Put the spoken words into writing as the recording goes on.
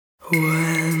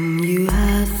When you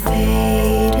have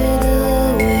faded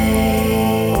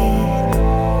away,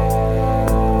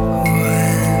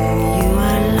 when you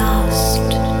are lost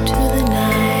to the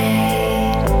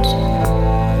night,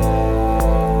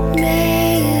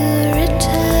 may you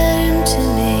return to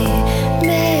me,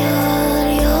 may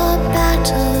all your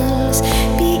battles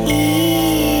be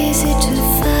easy to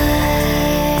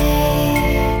fight.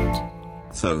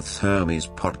 Thoth Hermes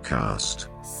Podcast.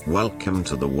 Welcome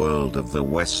to the world of the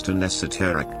Western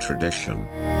esoteric tradition.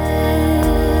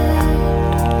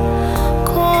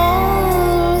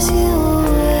 Calls you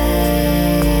away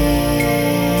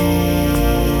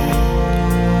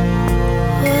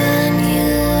when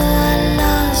you are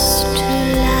lost to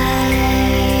light.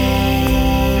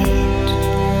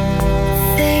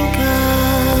 Think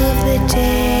of the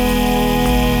day.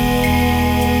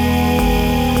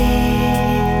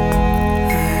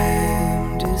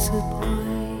 I'm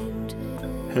disappointed.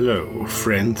 Hello,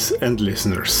 friends and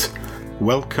listeners.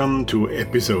 Welcome to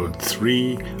episode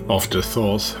 3 of the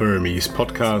Thoth Hermes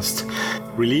podcast,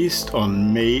 released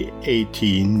on May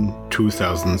 18,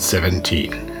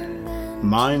 2017.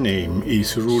 My name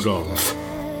is Rudolf.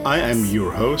 I am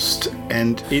your host,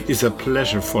 and it is a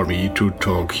pleasure for me to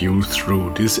talk you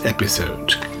through this episode.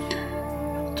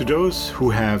 To those who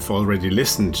have already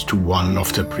listened to one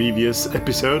of the previous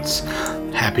episodes,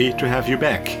 happy to have you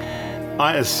back.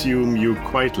 I assume you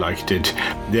quite liked it,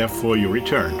 therefore you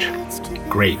returned.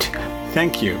 Great,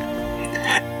 thank you.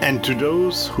 And to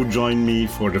those who join me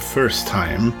for the first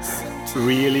time,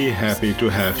 really happy to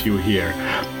have you here.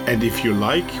 And if you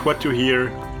like what you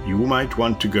hear, you might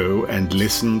want to go and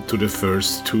listen to the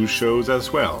first 2 shows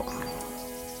as well.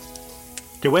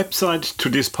 The website to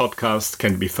this podcast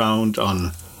can be found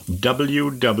on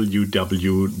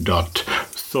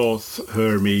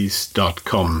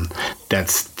www.thothhermes.com.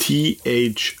 That's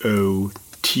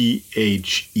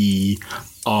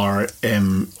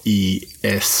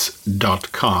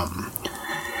THOTHERMES.com.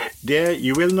 There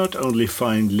you will not only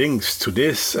find links to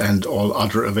this and all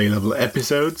other available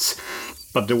episodes,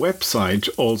 but the website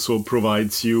also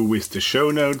provides you with the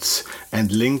show notes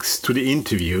and links to the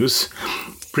interviews,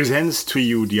 presents to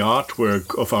you the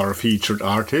artwork of our featured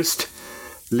artist,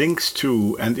 links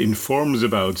to and informs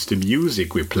about the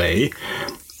music we play,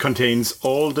 contains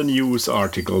all the news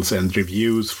articles and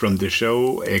reviews from the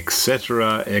show,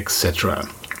 etc., etc.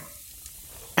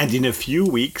 And in a few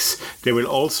weeks there will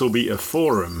also be a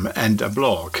forum and a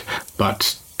blog,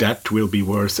 but that will be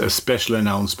worth a special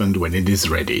announcement when it is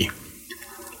ready.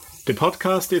 The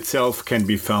podcast itself can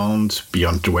be found,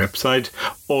 beyond the website,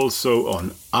 also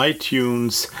on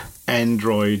iTunes,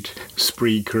 Android,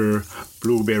 Spreaker,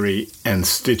 Blueberry and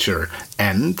Stitcher,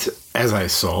 and, as I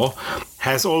saw,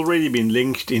 has already been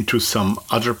linked into some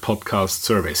other podcast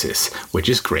services, which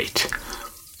is great.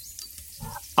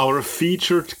 Our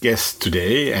featured guest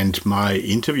today and my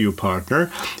interview partner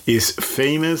is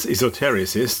famous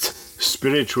esotericist,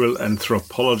 spiritual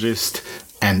anthropologist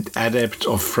and adept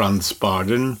of Franz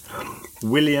Bardon,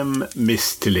 William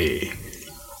Mistley.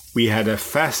 We had a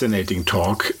fascinating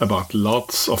talk about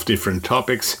lots of different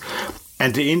topics,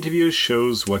 and the interview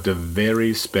shows what a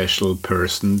very special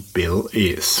person Bill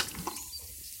is.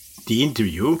 The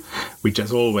interview, which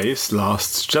as always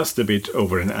lasts just a bit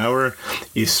over an hour,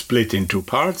 is split in 2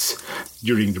 parts.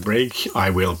 During the break, I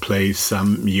will play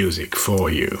some music for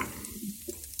you.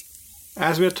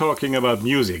 As we're talking about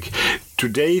music,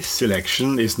 today's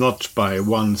selection is not by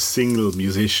one single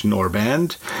musician or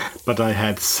band, but I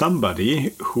had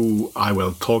somebody who I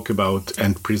will talk about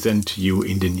and present to you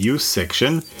in the news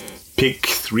section pick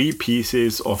 3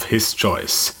 pieces of his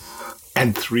choice.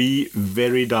 And 3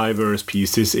 very diverse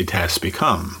pieces it has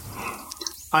become.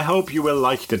 I hope you will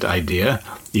like that idea.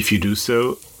 If you do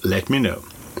so, let me know.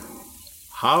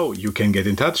 How you can get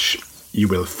in touch, you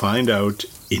will find out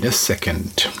in a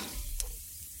second.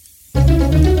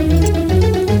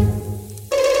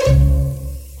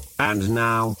 And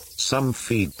now, some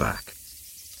feedback.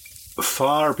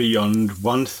 Far beyond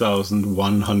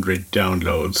 1,100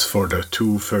 downloads for the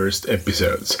 2 first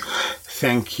episodes.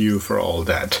 Thank you for all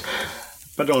that.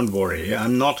 But don't worry,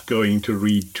 I'm not going to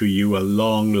read to you a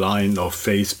long line of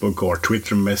Facebook or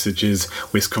Twitter messages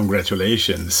with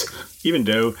congratulations, even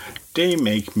though they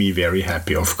make me very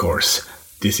happy, of course.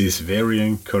 This is very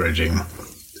encouraging.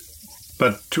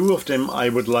 But 2 of them I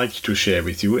would like to share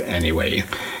with you anyway.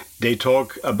 They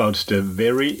talk about the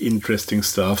very interesting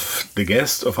stuff the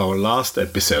guest of our last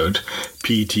episode,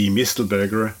 P.T.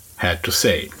 Mistelberger, had to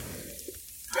say.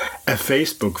 A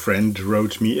Facebook friend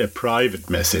wrote me a private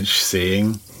message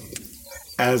saying,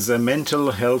 As a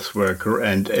mental health worker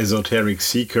and esoteric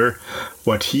seeker,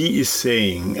 what he is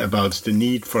saying about the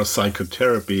need for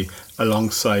psychotherapy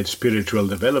alongside spiritual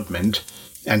development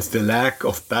and the lack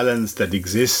of balance that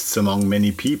exists among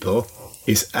many people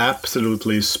is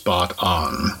absolutely spot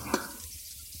on.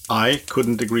 I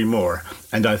couldn't agree more,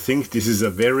 and I think this is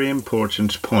a very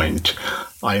important point.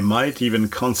 I might even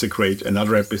consecrate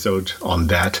another episode on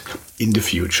that in the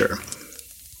future.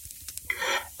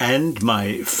 And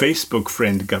my Facebook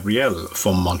friend Gabrielle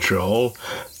from Montreal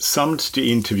summed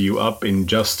the interview up in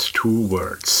just 2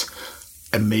 words.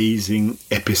 Amazing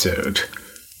episode.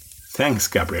 Thanks,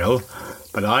 Gabrielle,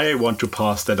 but I want to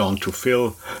pass that on to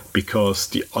Phil because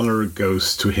the honor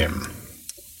goes to him.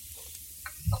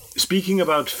 Speaking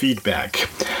about feedback,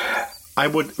 I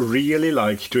would really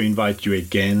like to invite you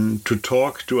again to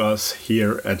talk to us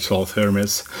here at Thoth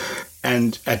Hermes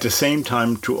and at the same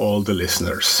time to all the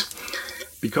listeners.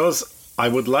 Because I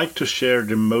would like to share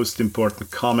the most important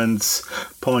comments,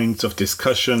 points of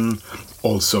discussion,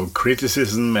 also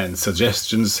criticism and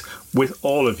suggestions with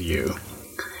all of you.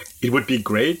 It would be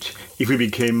great if we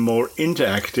became more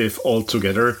interactive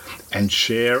altogether and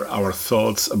share our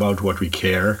thoughts about what we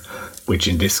care, which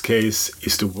in this case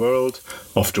is the world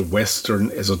of the Western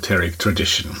esoteric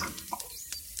tradition.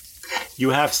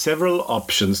 You have several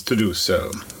options to do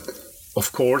so.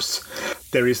 Of course,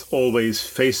 there is always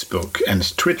Facebook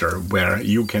and Twitter where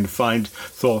you can find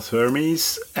Thoth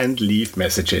Hermes and leave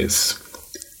messages.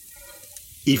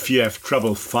 If you have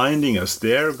trouble finding us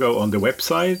there, go on the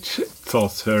website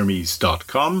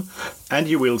thothhermes.com and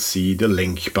you will see the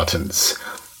link buttons.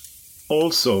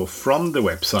 Also, from the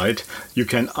website, you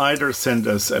can either send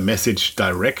us a message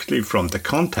directly from the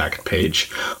contact page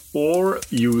or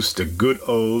use the good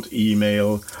old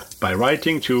email by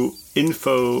writing to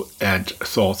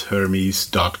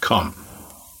info@thothhermes.com.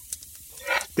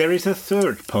 There is a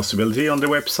third possibility on the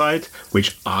website,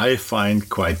 which I find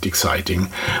quite exciting.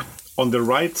 On the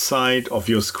right side of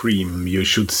your screen, you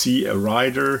should see a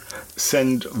rider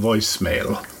Send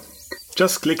Voicemail.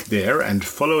 Just click there and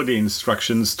follow the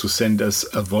instructions to send us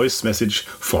a voice message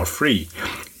for free,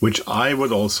 which I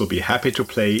would also be happy to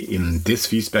play in this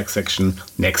feedback section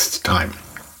next time.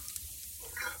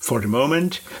 For the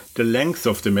moment, the length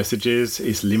of the messages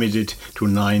is limited to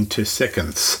 90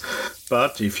 seconds,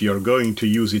 but if you're going to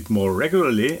use it more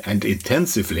regularly and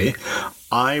intensively,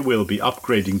 I will be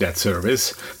upgrading that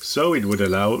service so it would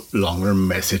allow longer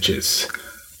messages.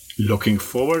 Looking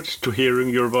forward to hearing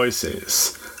your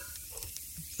voices.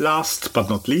 Last but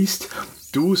not least,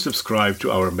 do subscribe to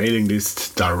our mailing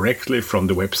list directly from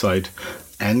the website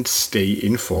and stay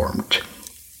informed.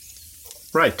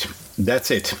 Right, that's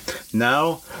it.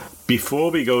 Now,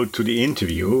 before we go to the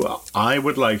interview, I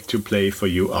would like to play for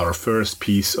you our first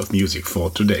piece of music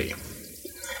for today.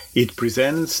 It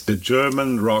presents the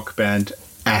German rock band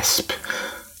Asp,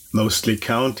 mostly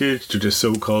counted to the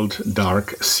so-called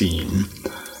dark scene.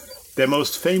 Their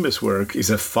most famous work is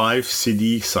a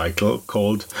 5-CD cycle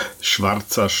called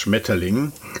Schwarzer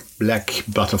Schmetterling, Black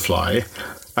Butterfly,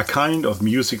 a kind of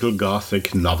musical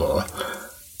gothic novel.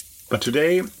 But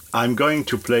today I'm going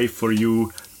to play for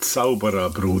you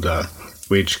Zaubererbruder,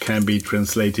 which can be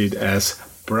translated as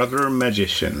Brother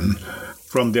Magician,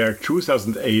 from their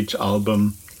 2008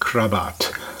 album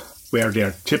Krabat, where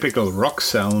their typical rock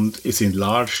sound is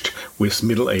enlarged with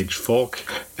middle-aged folk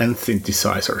and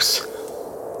synthesizers.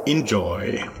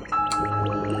 Enjoy.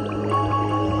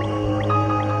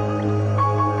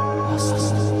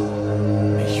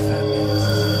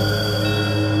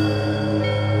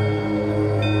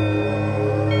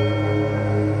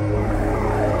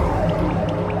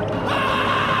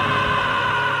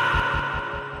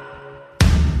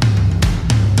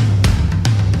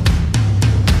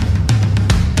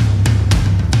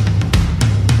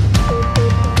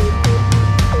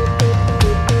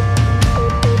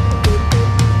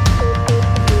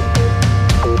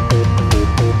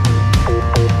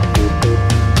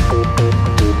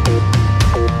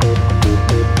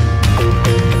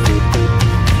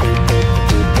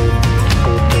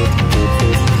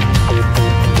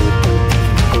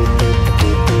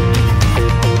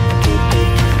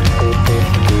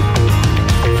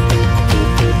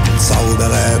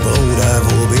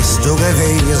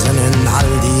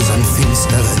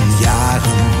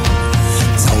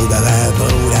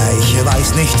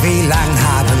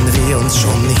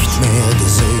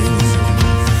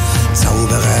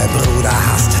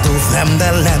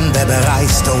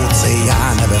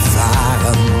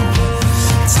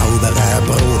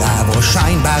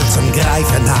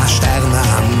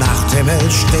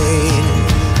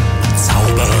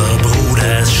 Zauberer,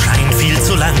 Bruder, es scheint viel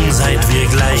zu lang, seit wir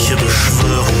gleiche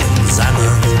Beschwörungen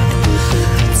sangen.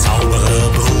 Zauberer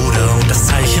Bruder und das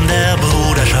Zeichen der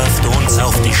Bruderschaft uns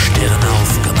auf die Stirn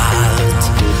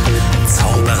aufgemalt.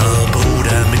 Zauberer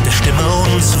Bruder mit der Stimme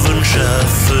uns Wünsche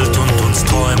erfüllt und uns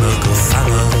Träume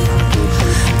gefangen.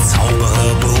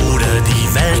 Zauberer Bruder,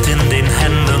 die Welt in den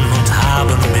Händen und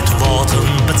haben mit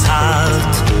Worten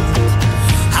bezahlt.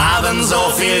 Haben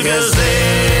so viel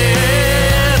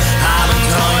gesehen, haben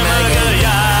Träume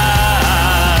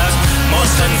gejagt,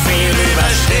 mussten viel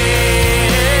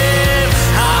überstehen,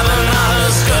 haben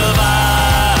alles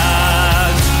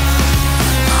gewagt.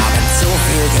 Haben so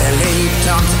viel geliebt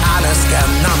und alles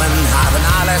genommen, haben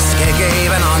alles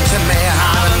gegeben und mehr,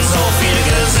 haben so viel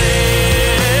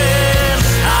gesehen,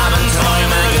 haben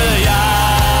Träume gejagt.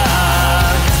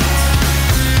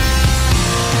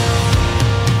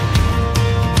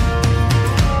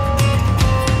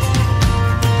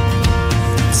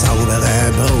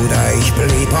 Zauberer Bruder, ich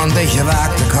blieb und ich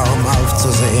wagte kaum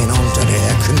aufzusehen unter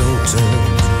der Knute.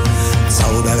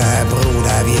 Zauberer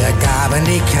Bruder, wir gaben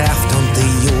die Kraft und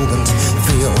die Jugend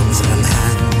für unseren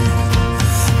Herrn.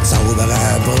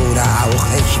 Zauberer Bruder, auch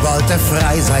ich wollte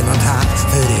frei sein und hab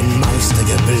für den Meister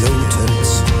geblutet.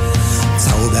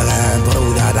 Zauberer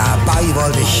Bruder, dabei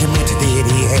wollte ich mit dir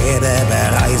die Erde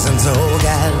bereisen so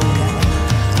gern.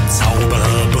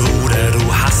 Zauberer Bruder,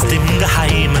 du hast im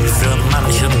Geheimen für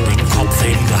manchen den Kopf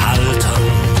hingehalten.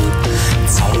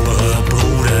 Zauberer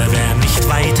Bruder, wer nicht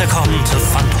weiter konnte,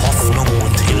 fand Hoffnung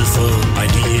und Hilfe bei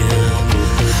dir.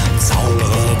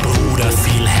 Zauberer Bruder,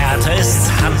 viel härter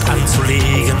ist's, Hand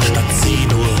anzulegen, statt sie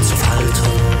nur zu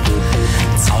falten.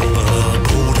 Zauberer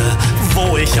Bruder,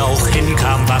 wo ich auch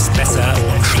hinkam, war's besser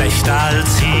und schlechter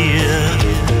als hier.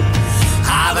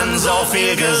 Haben so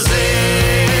viel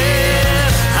gesehen,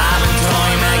 haben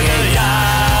Träume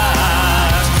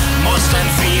gejagt, mussten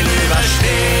viel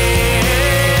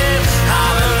überstehen,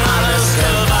 haben alles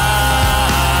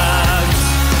gewagt.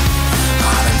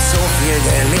 Haben so viel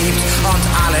geliebt und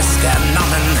alles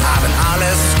genommen, haben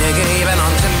alles gegeben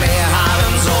und mehr,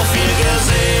 haben so viel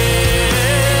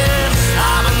gesehen,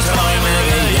 haben Träume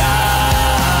gejagt.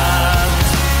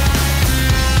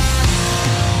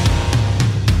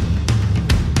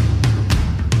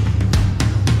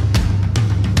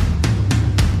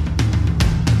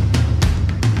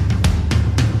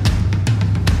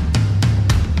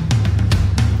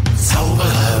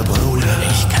 Zauberer Bruder,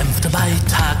 ich kämpfte bei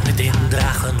Tag mit den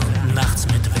Drachen und nachts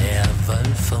mit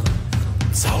Werwölfen.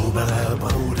 Zauberer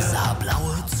Bruder, sah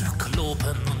blaue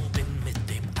Zyklopen und bin mit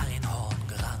dem Einhorn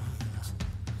gerannt.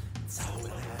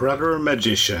 Brother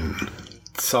Magician,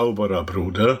 Zauberer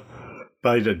Bruder,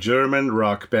 by the German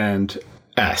rock band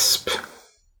Asp.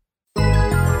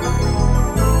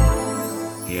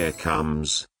 Here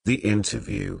comes the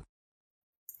interview.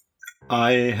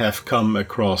 I have come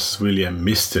across William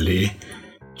Misterly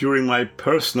during my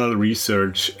personal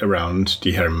research around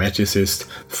the Hermeticist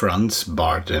Franz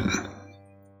Bardon.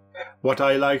 What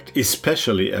I liked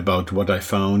especially about what I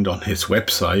found on his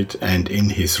website and in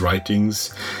his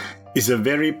writings is a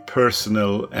very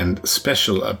personal and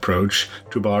special approach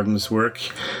to Bardon's work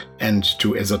and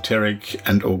to esoteric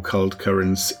and occult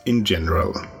currents in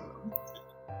general.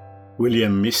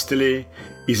 William Misterly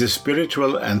is a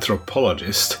spiritual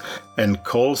anthropologist and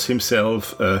calls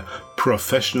himself a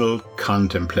professional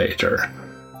contemplator.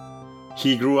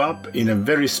 He grew up in a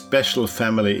very special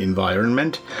family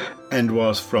environment and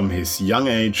was from his young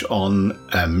age on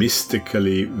a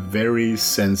mystically very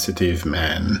sensitive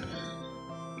man.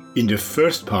 In the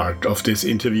first part of this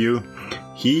interview,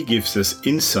 he gives us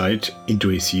insight into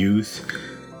his youth,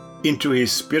 into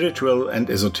his spiritual and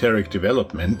esoteric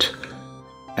development,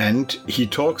 and he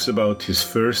talks about his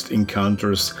first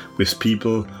encounters with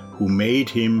people who made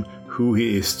him who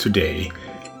he is today,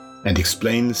 and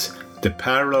explains the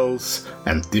parallels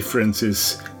and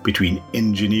differences between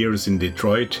engineers in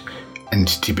Detroit and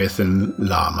Tibetan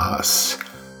lamas.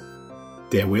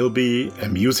 There will be a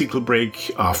musical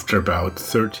break after about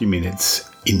 30 minutes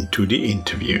into the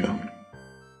interview.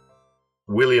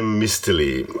 William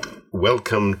Misterly,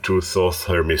 welcome to Thoth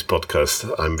Hermes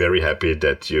podcast. I'm very happy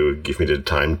that you give me the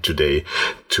time today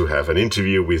to have an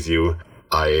interview with you.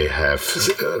 I have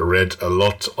read a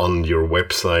lot on your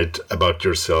website about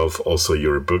yourself, also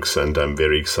your books, and I'm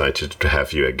very excited to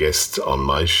have you a guest on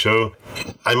my show.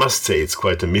 I must say it's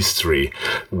quite a mystery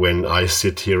when I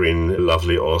sit here in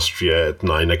lovely Austria at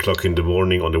 9 o'clock in the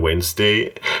morning on a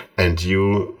Wednesday and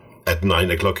you at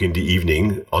 9 o'clock in the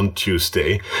evening on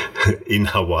Tuesday in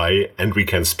Hawaii, and we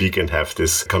can speak and have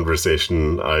this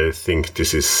conversation. I think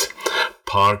this is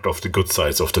part of the good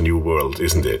sides of the new world,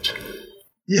 isn't it?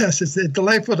 Yes, it's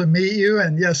delightful to meet you.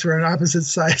 And yes, we're on opposite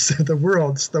sides of the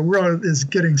world. The world is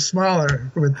getting smaller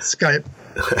with Skype.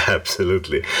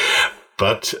 Absolutely.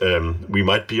 But we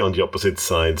might be on the opposite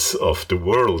sides of the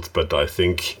world, but I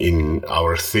think in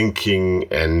our thinking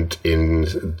and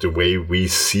in the way we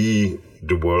see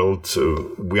the world,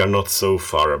 we are not so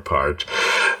far apart.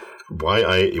 Why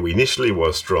I initially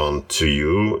was drawn to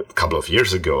you a couple of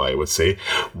years ago, I would say,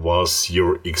 was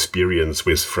your experience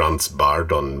with Franz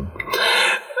Bardon.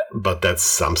 But that's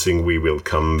something we will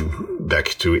come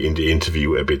back to in the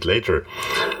interview a bit later.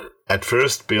 At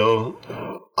first, Bill,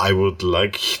 I would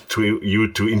like you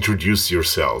to introduce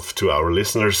yourself to our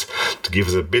listeners, to give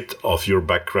us a bit of your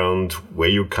background, where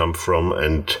you come from,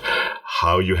 and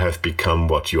how you have become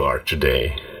what you are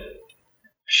today.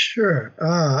 Sure.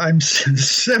 I'm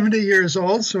 70 years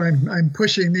old, so I'm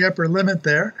pushing the upper limit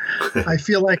there. I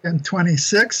feel like I'm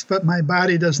 26, but my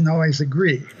body doesn't always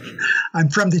agree. I'm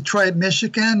from Detroit,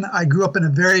 Michigan. I grew up in a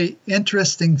very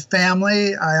interesting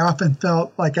family. I often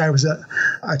felt like I was a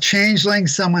changeling.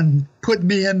 Someone put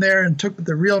me in there and took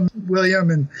the real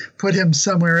William and put him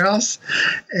somewhere else.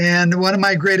 And one of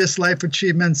my greatest life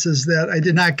achievements is that I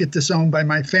did not get disowned by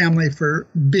my family for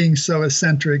being so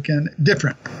eccentric and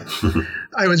different.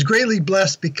 I was greatly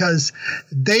blessed because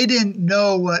they didn't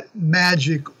know what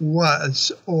magic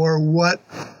was or what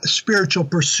spiritual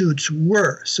pursuits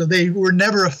were. So they were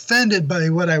never offended by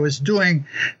what I was doing.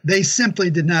 They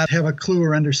simply did not have a clue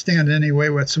or understand in any way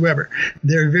whatsoever.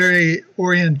 They're very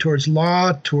oriented towards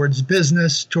law, towards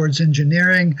business, towards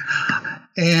engineering.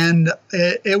 And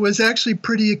it was actually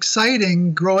pretty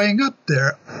exciting growing up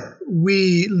there.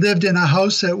 We lived in a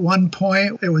house at one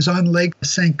point. It was on Lake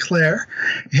St. Clair.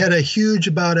 It had a huge,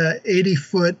 about a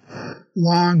 80-foot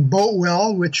long boat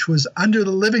well, which was under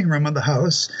the living room of the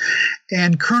house.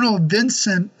 And Colonel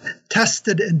Vincent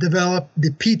tested and developed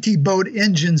the PT boat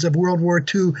engines of World War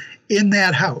II in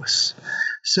that house.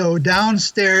 So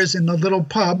downstairs in the little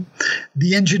pub,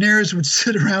 the engineers would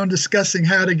sit around discussing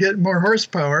how to get more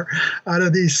horsepower out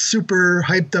of these super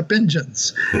hyped up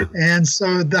engines. And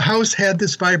so the house had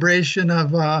this vibration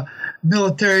of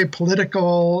military,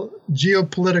 political,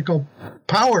 geopolitical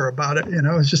power about it. You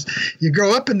know, it's just, you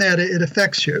grow up in that, it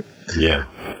affects you. Yeah.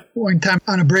 One time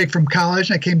on a break from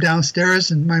college, I came downstairs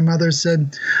and my mother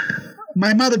said,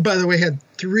 my mother, by the way, had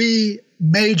 3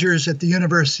 majors at the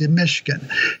University of Michigan.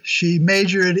 She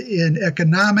majored in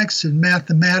economics and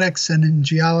mathematics and in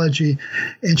geology,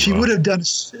 and she would have done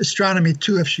astronomy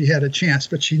too if she had a chance,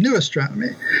 but she knew astronomy.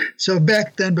 So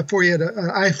back then, before you had an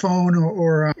iPhone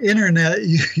or internet,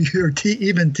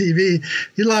 even TV,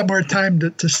 you had a lot more time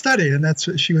to study, and that's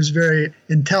what she was. Very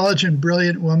intelligent,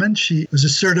 brilliant woman. She was a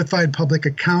certified public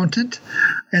accountant.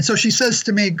 And so she says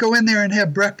to me, go in there and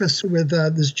have breakfast with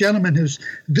this gentleman who's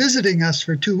visiting us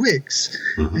for 2 weeks.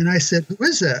 Mm-hmm. And I said, who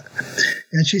is that?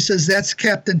 And she says, that's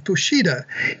Captain Fushida.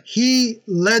 He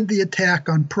led the attack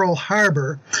on Pearl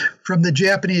Harbor from the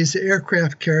Japanese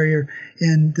aircraft carrier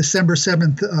in December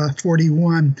 7th,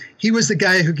 41. He was the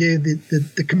guy who gave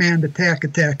the command, attack,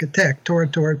 Tora.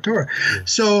 Mm-hmm.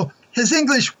 So his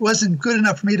English wasn't good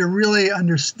enough for me to really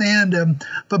understand him,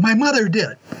 but my mother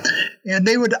did. And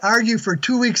they would argue for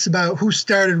 2 weeks about who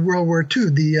started World War II,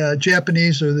 the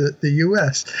Japanese or the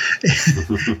U.S.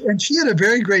 And she had a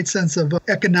very great sense of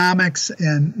economics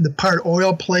and the part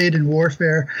oil played in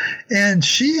warfare. And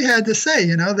she had to say,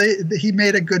 you know, he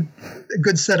made a good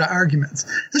set of arguments.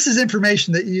 This is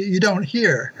information that you don't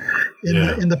hear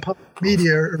in the public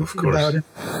media about him.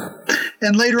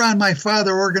 And later on, my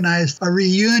father organized a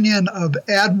reunion of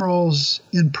admirals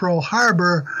in Pearl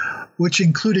Harbor, which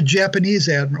included Japanese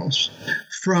admirals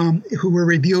who were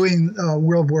reviewing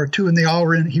World War II,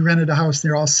 and he rented a house, and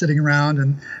they're all sitting around,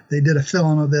 and they did a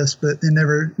film of this, but they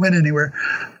never went anywhere.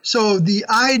 So the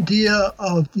idea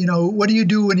of, you know, what do you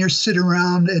do when you're sitting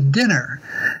around at dinner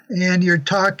and you're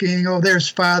talking, oh, there's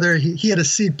father, he had a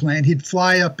seaplane, he'd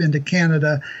fly up into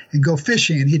Canada and go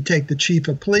fishing, and he'd take the chief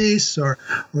of police or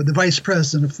the vice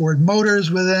president of Ford Motors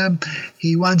with him.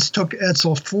 He once took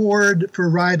Edsel Ford for a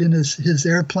ride in his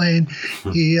airplane.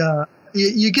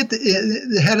 You get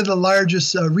the head of the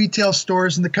largest retail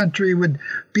stores in the country would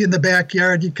be in the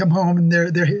backyard. You come home and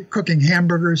they're cooking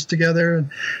hamburgers together. And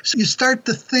so you start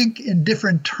to think in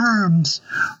different terms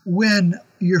when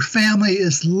your family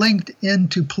is linked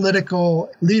into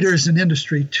political leaders in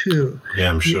industry too. Yeah,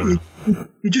 I'm sure.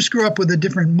 you just grew up with a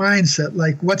different mindset.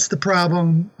 Like, what's the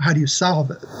problem? How do you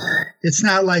solve it? It's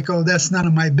not like, oh, that's none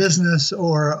of my business,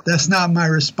 or that's not my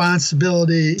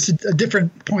responsibility. It's a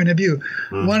different point of view.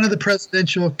 One of the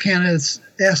presidential candidates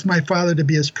asked my father to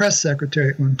be his press secretary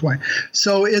at one point.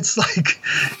 So it's like,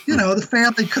 the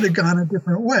family could have gone a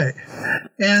different way.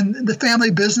 And the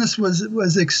family business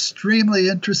was extremely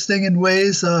interesting in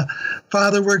ways.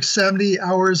 Father worked 70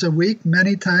 hours a week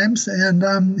many times, and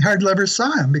hardly ever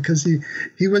saw him because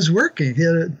he was working. He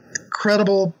had an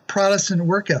incredible Protestant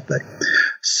work ethic.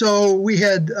 So we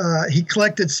had, he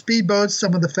collected speedboats,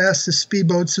 some of the fastest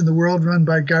speedboats in the world, run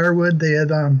by Garwood. They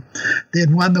had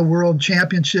won the world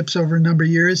championships over a number of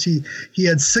years. He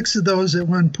had 6 of those at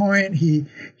one point. He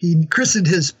christened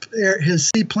his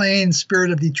seaplane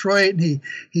Spirit of Detroit, and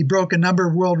he broke a number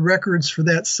of world records for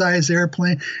that size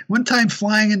airplane. One time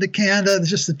flying into Canada,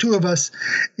 just the 2 of us,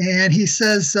 and he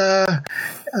says,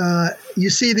 you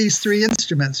see these 3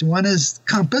 instruments. One is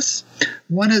compass,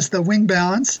 one is the wing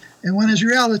balance, and one is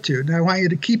your altitude. And I want you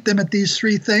to keep them at these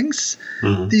 3 things,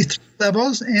 these 3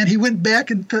 levels. And he went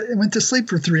back and went to sleep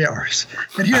for 3 hours.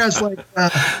 And here I was like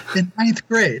in 9th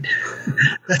grade.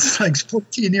 That's like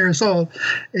 14 years old,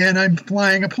 and I'm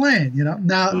flying a plane.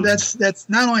 Now that's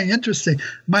not only interesting.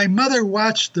 My mother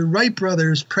watched the Wright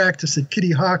brothers practice at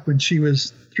Kitty Hawk when she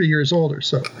was 3 years old or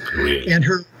so, and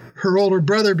her older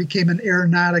brother became an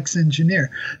aeronautics engineer.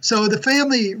 So the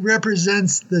family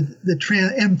represents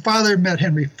and father met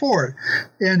Henry Ford.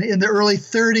 And in the early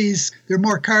 30s, there were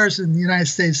more cars in the United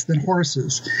States than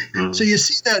horses. So you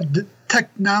see that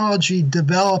technology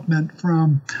development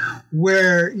from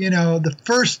where, the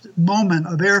first moment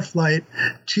of air flight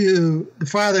to the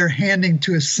father handing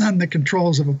to his son the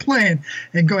controls of a plane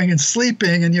and going and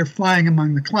sleeping, and you're flying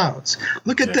among the clouds.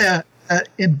 Look at that.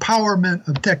 Empowerment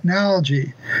of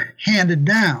technology handed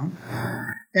down.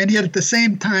 And yet at the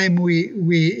same time, we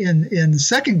in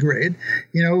 2nd grade,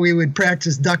 we would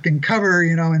practice duck and cover,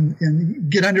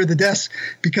 and get under the desk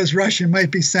because Russia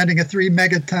might be sending a 3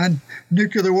 megaton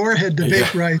nuclear warhead to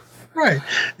vaporize. Right.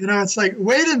 It's like,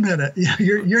 wait a minute,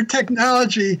 your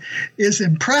technology is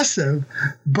impressive,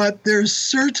 but there's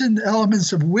certain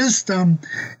elements of wisdom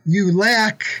you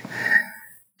lack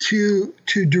to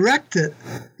direct it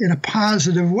in a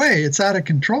positive way. It's out of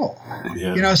control.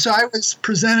 So I was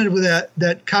presented with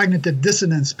that cognitive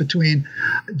dissonance between,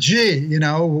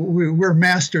 we're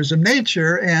masters of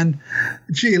nature, and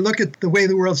look at the way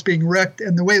the world's being wrecked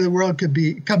and the way the world could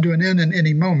come to an end in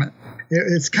any moment.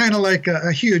 It's kind of like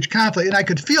a huge conflict. And I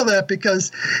could feel that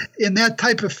because in that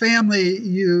type of family,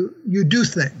 you do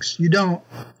things. You don't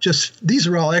just, these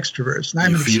are all extroverts.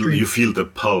 And you feel the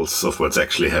pulse of what's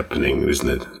actually happening, isn't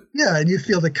it? Yeah, and you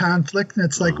feel the conflict. And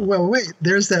it's like, well, wait,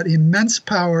 there's that immense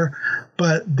power,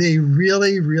 but they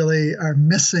really, really are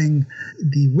missing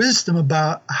the wisdom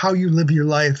about how you live your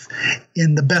life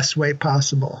in the best way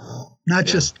possible. Not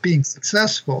just being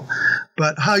successful,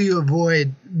 but how you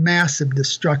avoid massive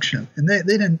destruction. And they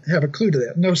didn't have a clue to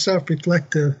that. No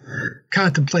self-reflective,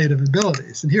 contemplative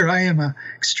abilities. And here I am, an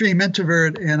extreme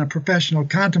introvert and a professional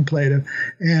contemplative.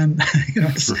 And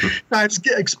I was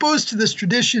exposed to this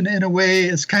tradition in a way.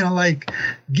 It's kind of like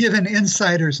given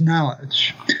insider's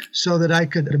knowledge, so that I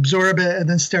could absorb it and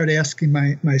then start asking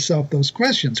myself those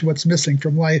questions. What's missing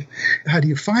from life? How do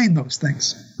you find those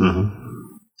things?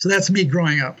 So that's me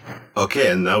growing up. Okay,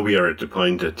 and now we are at the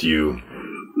point that you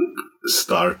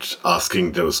start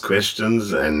asking those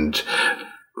questions and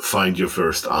find your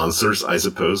first answers, I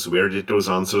suppose. Where did those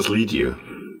answers lead you?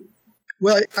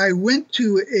 Well, I went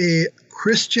to a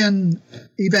Christian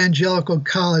evangelical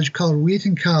college called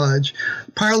Wheaton College,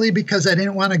 partly because I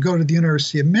didn't want to go to the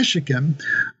University of Michigan,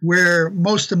 where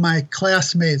most of my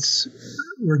classmates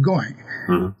were going.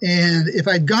 And if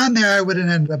I'd gone there, I would have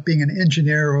ended up being an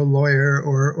engineer or a lawyer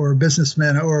or a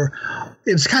businessman, or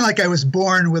it was kind of like I was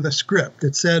born with a script.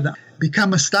 It said,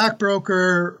 become a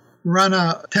stockbroker, run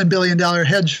a $10 billion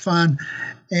hedge fund,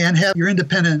 and have your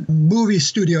independent movie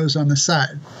studios on the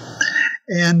side.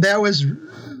 And that was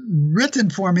written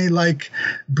for me like,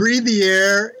 breathe the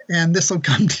air and this will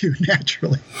come to you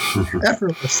naturally,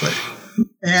 effortlessly.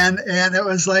 And it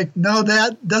was like, no,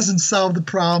 that doesn't solve the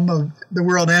problem of the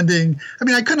world ending. I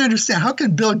mean, I couldn't understand. How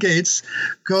can Bill Gates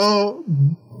go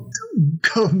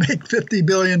make $50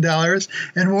 billion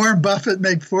and Warren Buffett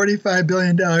make $45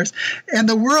 billion? And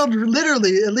the world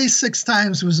literally at least 6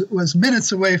 times was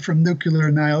minutes away from nuclear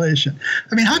annihilation.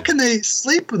 I mean, how can they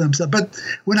sleep with themselves? But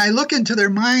when I look into their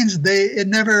minds, it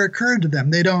never occurred to them.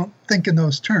 They don't think in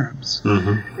those terms.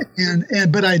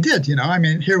 But I did, I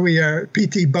mean, here we are,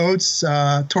 PT boats,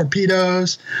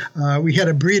 torpedoes. We had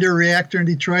a breeder reactor in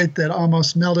Detroit that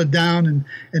almost melted down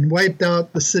and wiped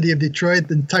out the city of Detroit.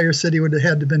 The entire city would have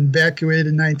had to have been evacuated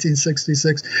in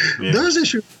 1966. Yeah. Those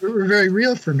issues were very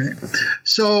real for me.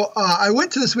 So I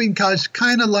went to this Wheaton College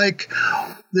kind of like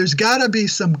there's got to be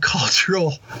some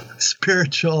cultural,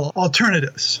 spiritual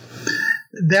alternatives.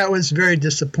 That was very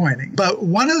disappointing. But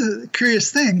one of the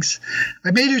curious things,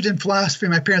 I majored in philosophy.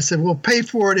 My parents said, we'll pay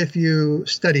for it if you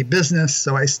study business.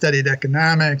 So I studied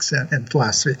economics and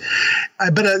philosophy.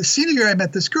 But senior year, I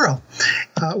met this girl.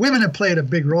 Women have played a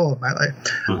big role in my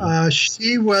life.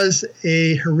 She was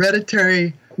a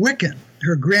hereditary Wiccan.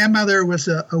 Her grandmother was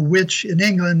a witch in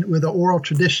England with an oral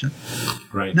tradition.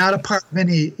 Right. Not a part of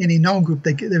any known group.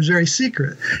 It was very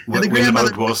secret. When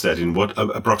about was that? In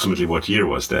approximately what year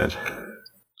was that?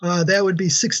 That would be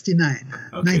 69.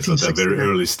 Okay, so the very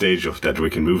early stage of that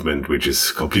Wiccan movement, which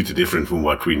is completely different from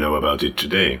what we know about it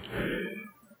today.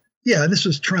 Yeah, this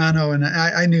was Toronto, and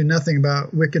I knew nothing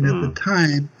about Wiccan at the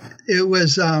time. It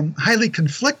was highly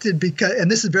conflicted because, and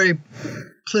this is very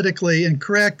politically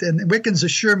incorrect, and Wiccans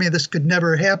assure me this could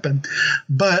never happen,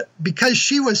 but because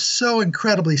she was so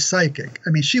incredibly psychic, I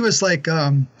mean, she was like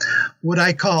what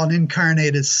I call an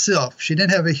incarnated sylph. She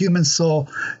didn't have a human soul.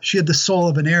 She had the soul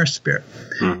of an air spirit.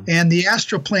 And the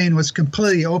astral plane was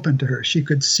completely open to her. She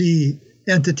could see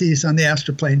entities on the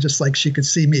astral plane just like she could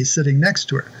see me sitting next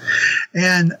to her.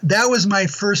 And that was my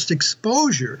first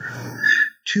exposure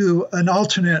to an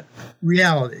alternate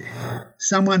reality,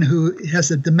 someone who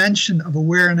has a dimension of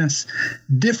awareness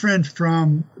different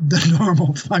from the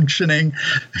normal functioning,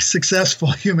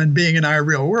 successful human being in our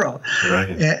real world.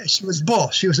 Right. She was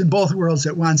both. She was in both worlds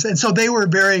at once. And so they were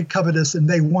very covetous, and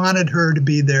they wanted her to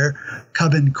be their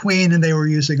coven queen, and they were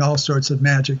using all sorts of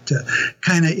magic to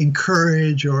kind of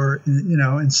encourage or,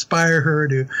 inspire her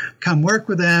to come work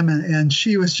with them. And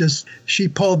she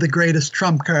pulled the greatest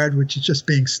trump card, which is just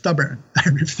being stubborn. I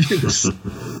refuse.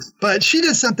 But she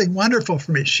did something wonderful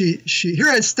for me. Here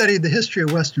I studied the history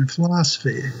of Western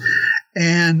philosophy,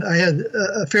 and I had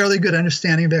a fairly good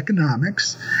understanding of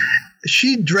economics.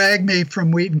 She dragged me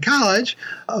from Wheaton College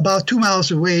about 2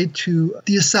 miles away to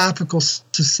Theosophical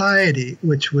Society,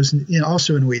 which was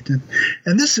also in Wheaton.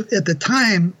 And this, at the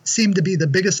time, seemed to be the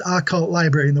biggest occult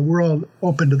library in the world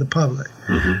open to the public.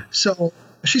 So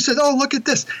she said, "Oh, look at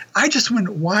this." I just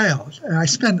went wild. And I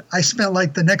spent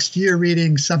like the next year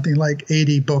reading something like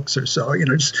 80 books or so.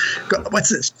 Just go, what's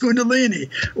this? Kundalini.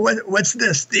 What's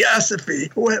this? Theosophy.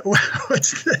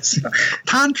 What's this?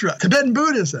 Tantra, Tibetan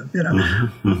Buddhism.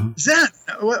 Zen.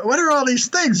 What are all these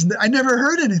things? I never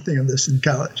heard anything of this in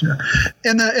college.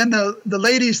 And the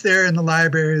ladies there in the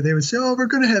library, they would say, "Oh, we're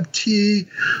going to have tea.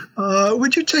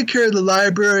 Would you take care of the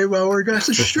library while we're going?" I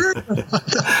said, "Sure."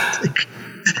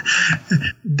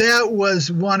 That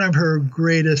was one of her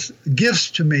greatest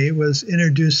gifts to me, was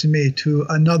introducing me to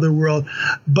another world,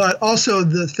 but also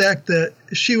the fact that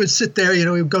she would sit there,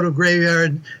 we would go to a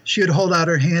graveyard, she would hold out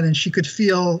her hand, and she could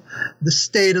feel the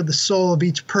state of the soul of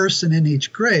each person in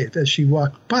each grave as she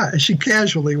walked by, as she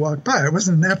casually walked by. It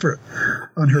wasn't an effort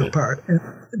on her part. And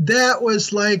that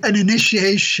was like an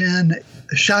initiation,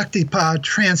 Shaktipat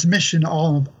transmission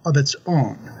all of its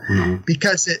own,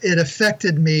 because it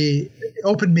affected me,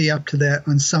 opened me up to that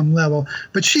on some level.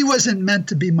 But she wasn't meant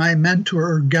to be my mentor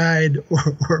or guide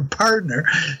or partner.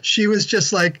 She was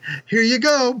just like, "Here you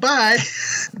go, bye."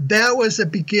 That was the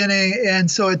beginning. And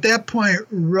so at that point,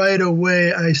 right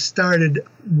away, I started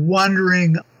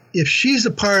wondering if she's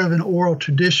a part of an oral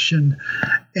tradition,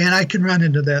 and I can run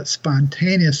into that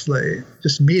spontaneously,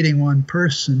 just meeting one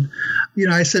person.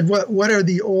 I said, what are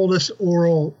the oldest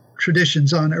oral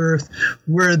traditions on Earth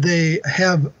where they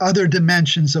have other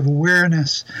dimensions of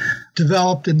awareness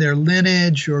developed in their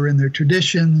lineage or in their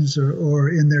traditions or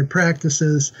in their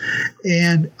practices,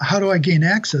 and how do I gain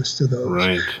access to those?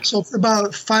 Right. So for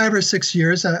about 5 or 6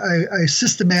 years, I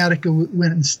systematically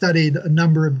went and studied a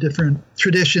number of different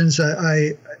traditions.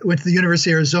 I went to the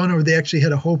University of Arizona, where they actually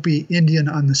had a Hopi Indian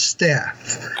on the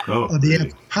staff of the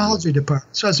anthropology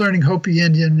department. So I was learning Hopi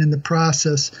Indian in the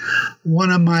process.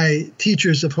 One of my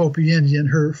teachers of Hopi Indian,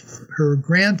 her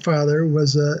grandfather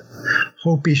was a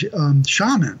Hopi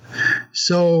shaman.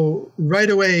 So right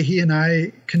away, he and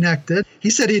I connected.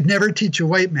 He said he'd never teach a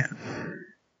white man.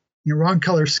 Wrong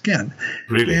color skin.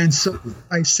 Really? And so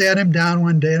I sat him down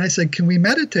one day and I said, "Can we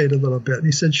meditate a little bit?" And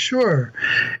he said, "Sure."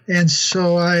 And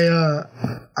so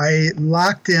I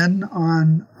locked in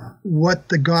on what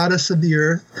the goddess of the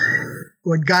earth,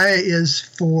 what Gaia is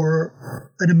for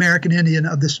an American Indian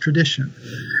of this tradition.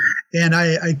 And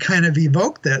I kind of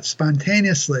evoked that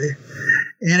spontaneously.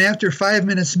 And after 5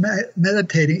 minutes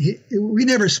meditating, we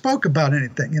never spoke about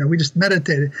anything. We just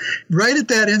meditated. Right at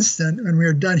that instant, when we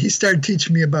were done, he started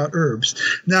teaching me about herbs.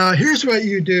 Now, here's what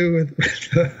you do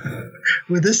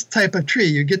with this type of tree.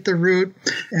 You get the root,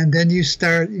 and then you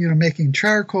start, making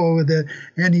charcoal with it,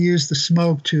 and you use the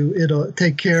smoke it'll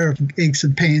take care of aches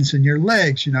and pains in your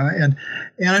legs, And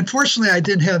unfortunately, I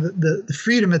didn't have the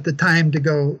freedom at the time to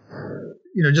go,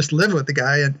 just live with the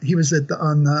guy. And he was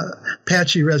on the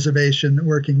Apache reservation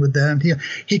working with them.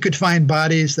 He could find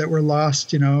bodies that were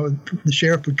lost. The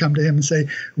sheriff would come to him and say,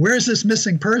 "Where's this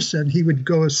missing person?" He would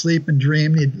go asleep and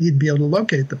dream. He'd be able to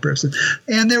locate the person.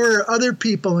 And there were other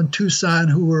people in Tucson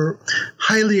who were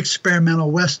highly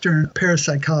experimental Western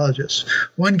parapsychologists.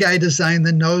 One guy designed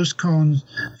the nose cones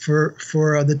for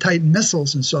the Titan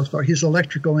missiles and so forth. He's an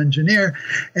electrical engineer.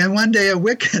 And one day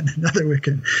another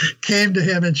Wiccan, came to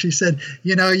him and she said,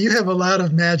 you have a lot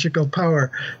of magical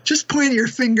power. Just point your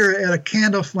finger at a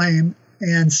candle flame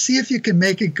and see if you can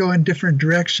make it go in different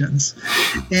directions.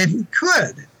 And he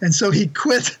could. And so he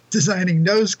quit designing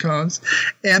nose cones.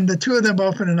 And the two of them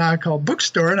opened an occult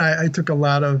bookstore. And I took a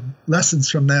lot of lessons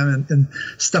from them and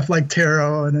stuff like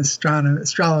tarot and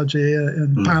astrology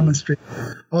and palmistry,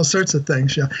 all sorts of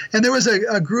things. Yeah. And there was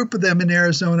a group of them in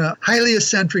Arizona, highly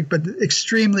eccentric, but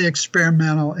extremely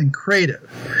experimental and creative.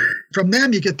 From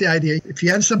them, you get the idea. If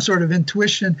you have some sort of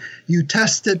intuition, you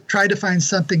test it, try to find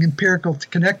something empirical to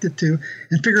connect it to,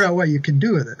 and figure out what you can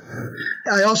do with it.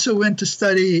 I also went to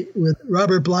study with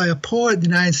Robert Bly, a poet in the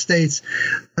United States.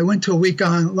 I went to a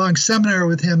week-long seminar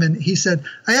with him, and he said,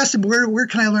 I asked him, where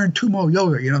can I learn Tummo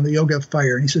Yoga, the yoga of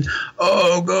fire? And he said,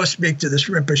 go speak to this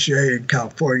Rinpoche in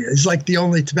California. He's like the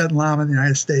only Tibetan Lama in the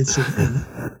United States in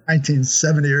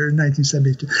 1970 or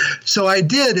 1972. So I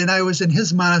did, and I was in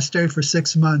his monastery for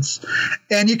 6 months.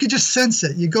 And you could just sense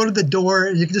it. You go to the door,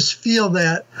 and you can just feel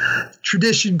that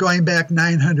tradition going back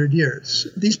 900 years.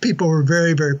 These people were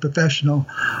very, very professional.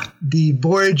 The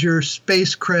Voyager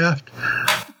spacecraft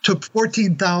took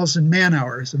 14,000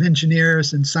 man-hours of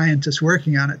engineers and scientists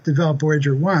working on it to develop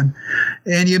Voyager 1.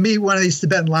 And you meet one of these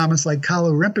Tibetan Lamas like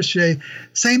Kalu Rinpoche,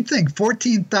 same thing,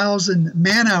 14,000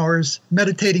 man-hours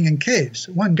meditating in caves,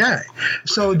 one guy.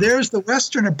 So there's the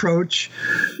Western approach,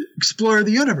 explore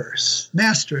the universe,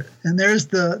 master it. And there's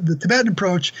the Tibetan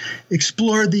approach,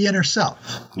 explore the inner self,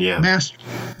 master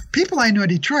it. People I knew in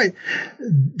Detroit,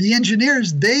 the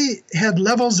engineers, they had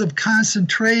levels of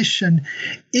concentration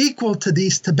equal to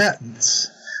these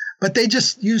Tibetans, but they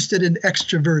just used it in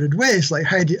extroverted ways, like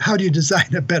how do you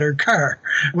design a better car?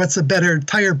 What's a better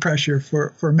tire pressure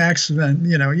for maximum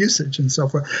usage and so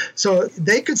forth. So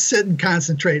they could sit and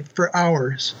concentrate for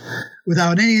hours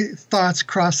without any thoughts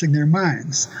crossing their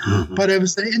minds. Mm-hmm. But it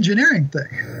was an engineering thing.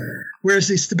 Whereas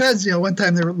these Tibetans, one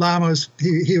time there were lamas,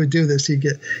 he would do this.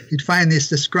 He'd find these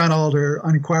disgruntled or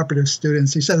uncooperative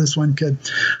students. He said this one kid,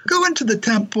 go into the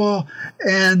temple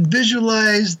and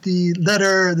visualize the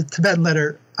Tibetan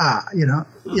letter Ah,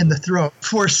 in the throat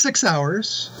for 6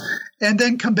 hours, and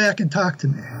then come back and talk to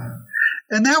me.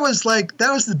 And that was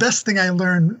the best thing I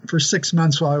learned for 6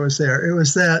 months while I was there. It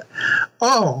was that,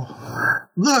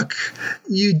 look,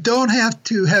 you don't have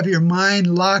to have your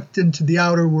mind locked into the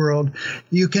outer world.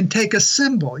 You can take a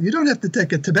symbol. You don't have to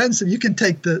take a Tibetan symbol. You can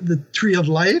take the tree of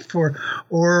life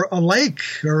or a lake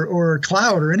or a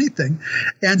cloud or anything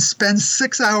and spend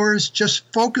 6 hours just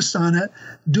focused on it,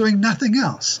 doing nothing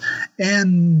else.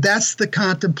 And that's the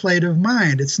contemplative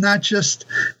mind. It's not just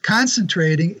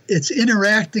concentrating. It's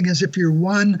interacting as if you're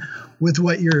one with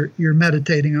what you're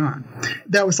meditating on.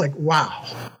 That was like, wow.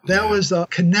 That was a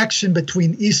connection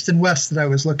between East and West that I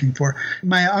was looking for.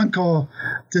 My uncle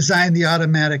designed the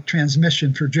automatic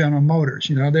transmission for General Motors.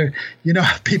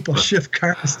 How people shift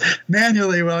cars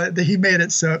manually. Well, he made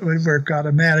it so it would work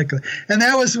automatically. And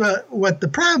that was what the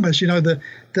problem was,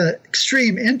 the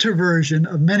extreme introversion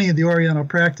of many of the Oriental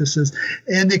practices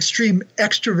and the extreme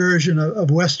extroversion of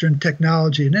Western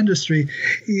technology and industry.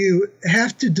 You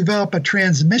have to develop a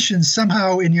transmission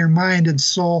somehow in your mind and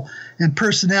soul and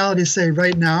personality. Say,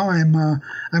 right now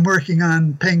I'm working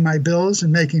on paying my bills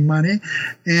and making money,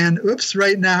 and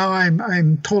right now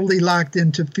I'm totally locked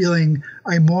into feeling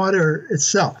I'm water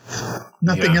itself.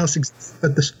 Nothing else exists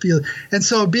but this feeling. And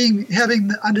so having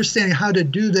the understanding how to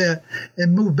do that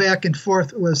and move back and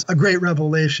forth was a great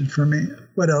revelation for me.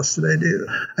 What else did I do?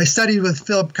 I studied with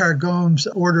Philip Cargome's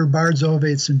Order of Bards,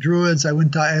 Ovates, and Druids. I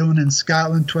went to Iona in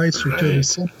Scotland twice for 2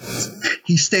 days.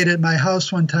 He stayed at my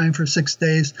house one time for 6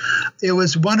 days. It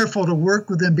was wonderful to work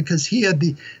with him because he had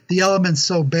the elements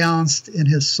so balanced in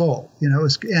his soul.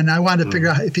 And I wanted to figure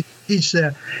out if he teach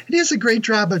that. And he does a great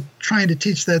job of trying to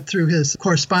teach that through his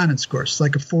correspondence course,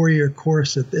 like a 4-year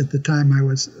course at the time I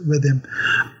was with him.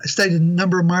 I studied a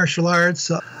number of martial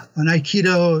arts. An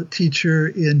Aikido teacher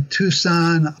in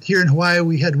Tucson. Here in Hawaii,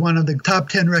 we had one of the top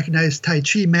 10 recognized Tai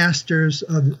Chi masters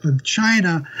of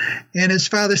China. And his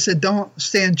father said, don't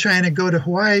stay in China, go to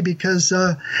Hawaii, because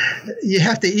you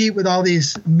have to eat with all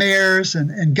these mayors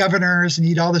and governors and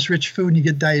eat all this rich food and you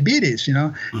get diabetes,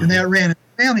 Mm-hmm. And that ran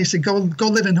family. He said, go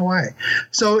live in Hawaii.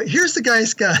 So here's the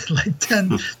guy's got like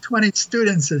 10, 20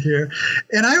 students in here.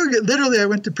 And I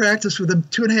went to practice with him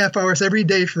 2.5 hours every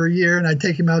day for a year, and I'd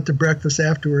take him out to breakfast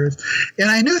afterwards.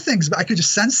 And I knew things, but I could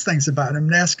just sense things about him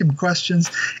and ask him questions.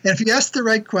 And if you ask the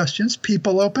right questions,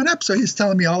 people open up. So he's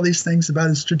telling me all these things about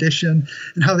his tradition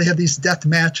and how they have these death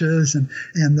matches and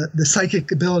the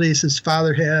psychic abilities his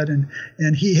father had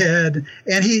and he had.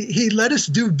 And he let us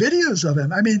do videos of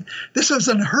him. I mean, this was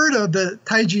unheard of. The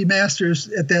Tai Chi masters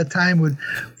at that time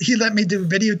he let me do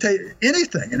videotape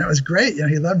anything, and it was great.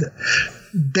 He loved it.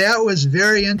 That was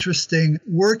very interesting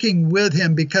working with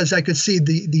him because I could see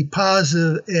the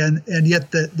positive and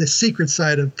yet the secret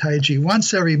side of Tai Chi.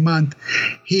 Once every month,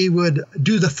 he would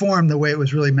do the form the way it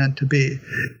was really meant to be.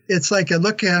 It's like I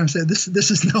look at him and say,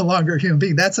 this is no longer a human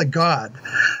being. That's a god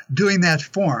doing that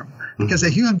form. Because a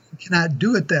human being cannot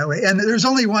do it that way. And there's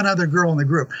only one other girl in the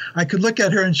group. I could look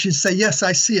at her and she'd say, yes,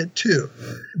 I see it too.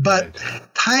 But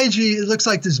Tai Chi looks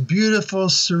like this beautiful,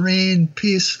 serene,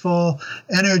 peaceful,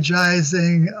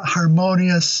 energizing,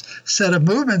 harmonious set of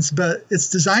movements, but it's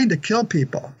designed to kill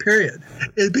people, period.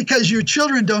 Because your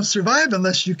children don't survive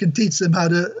unless you can teach them how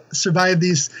to survive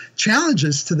these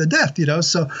challenges to the death,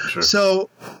 So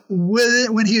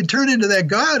when he had turned into that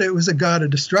god, it was a god of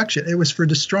destruction. It was for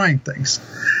destroying things.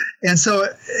 And so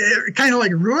it kind of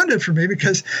like ruined it for me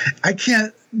because I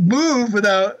can't move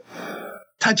without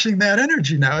touching that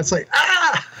energy now. It's like,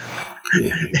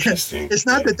 Yeah, interesting. It's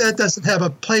not that doesn't have a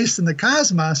place in the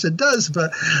cosmos. It does,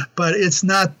 but it's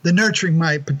not the nurturing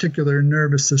my particular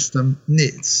nervous system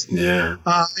needs. Yeah.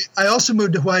 I also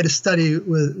moved to Hawaii to study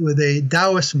with a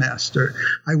Taoist master.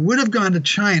 I would have gone to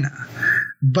China,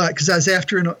 but because I was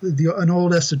after an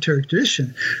old esoteric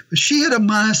tradition. But she had a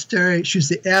monastery. She was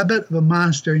the abbot of a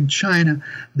monastery in China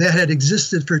that had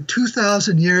existed for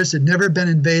 2,000 years, had never been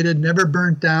invaded, never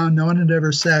burnt down. No one had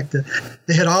ever sacked it.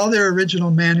 They had all their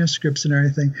original manuscripts and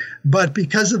everything. But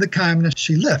because of the communists,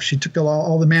 she left. She took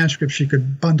all the manuscripts she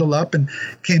could bundle up and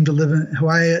came to live in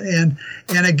Hawaii. And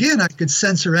again, I could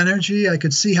sense her energy. I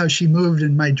could see how she moved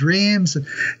in my dreams. And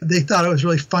they thought it was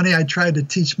really funny. I tried to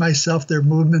teach myself their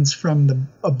movements from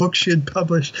a book she had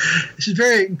published. She's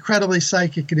very incredibly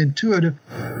psychic and intuitive.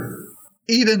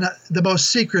 Even the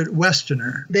most secret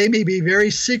Westerner, they may be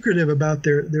very secretive about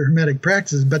their Hermetic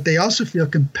practices, but they also feel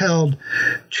compelled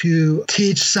to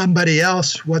teach somebody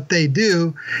else what they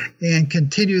do and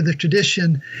continue the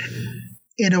tradition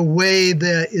in a way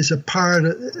that is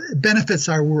benefits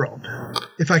our world,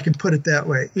 if I can put it that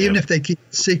way, even if they keep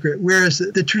it secret. Whereas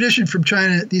the tradition from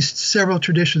China, these several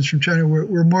traditions from China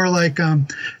were more like,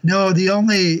 no, the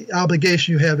only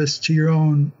obligation you have is to your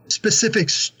own specific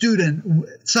student,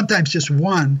 sometimes just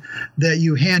one, that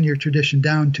you hand your tradition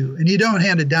down to. And you don't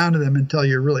hand it down to them until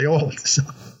you're really old. So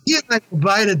I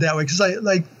divided that way because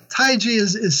Tai Chi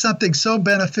is something so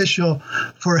beneficial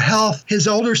for health. His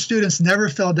older students never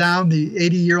fell down. The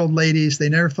 80-year-old ladies, they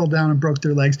never fell down and broke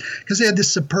their legs because they had this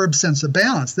superb sense of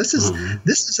balance. This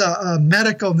is a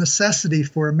medical necessity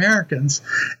for Americans,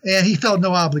 and he felt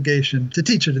no obligation to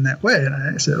teach it in that way. And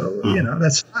I said,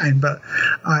 that's fine, but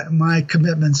my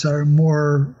commitments are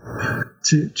more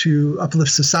to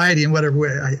uplift society in whatever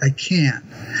way I can.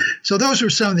 So those were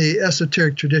some of the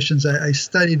esoteric traditions I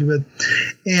studied with,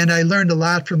 and I learned a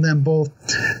lot from them, both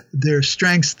their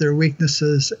strengths, their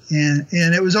weaknesses, and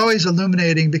it was always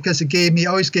illuminating because it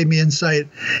always gave me insight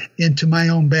into my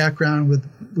own background with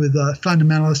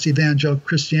fundamentalist evangelical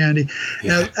Christianity.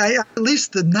 Yeah. At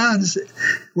least the nuns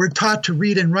were taught to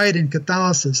read and write in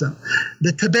Catholicism.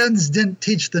 The Tibetans didn't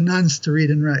teach the nuns to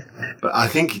read and write. But I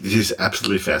think this is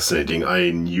absolutely fascinating. I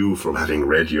knew from having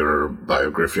read your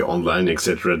biography online,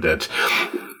 etc., that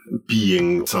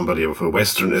being somebody of a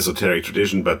Western esoteric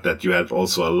tradition, but that you have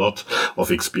also a lot of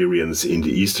experience in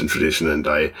the Eastern tradition. And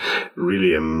I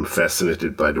really am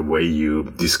fascinated by the way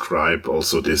you describe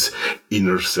also this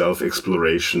inner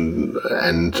self-exploration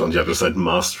and, on the other side,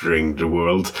 mastering the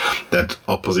world. That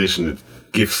opposition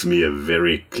gives me a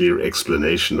very clear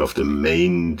explanation of the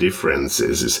main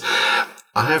differences.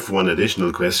 I have one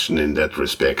additional question in that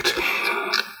respect.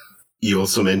 You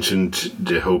also mentioned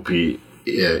the Hopi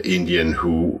Indian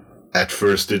who at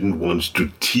first didn't want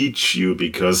to teach you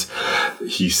because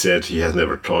he said he has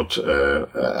never taught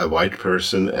a white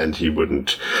person and he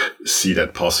wouldn't see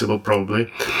that possible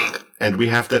probably. And we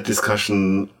have that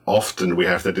discussion often. We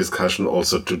have that discussion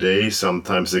also today.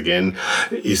 Sometimes again,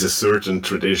 is a certain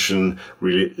tradition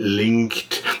really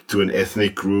linked to an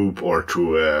ethnic group or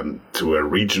to a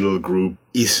regional group?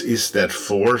 Is that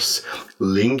force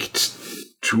linked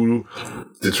to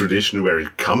the tradition where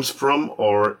it comes from?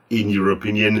 Or in your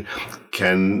opinion,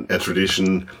 can a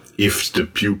tradition, if the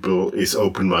pupil is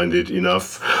open-minded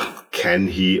enough, can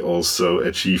he also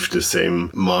achieve the same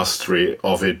mastery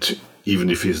of it,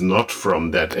 even if he's not from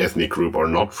that ethnic group or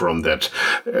not from that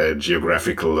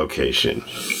geographical location?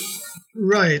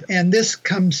 Right. And this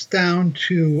comes down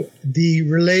to the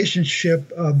relationship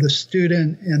of the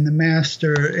student and the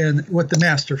master and what the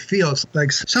master feels.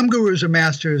 Like some gurus or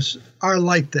masters are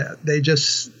like that. They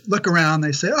just look around,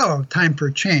 they say, oh, time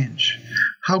for change.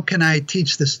 How can I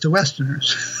teach this to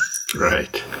Westerners?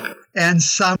 Right. And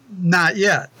some not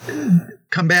yet.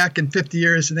 Come back in 50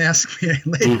 years and ask me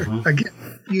later again.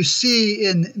 You see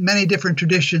in many different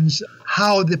traditions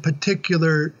how the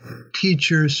particular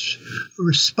teachers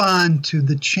respond to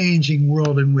the changing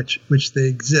world in which they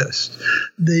exist.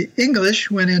 The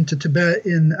English went into Tibet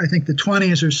in, I think, the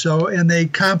 20s or so, and they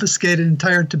confiscated an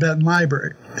entire Tibetan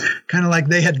library. Kind of like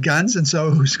they had guns, and so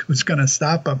who's going to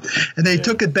stop them? And they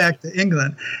took it back to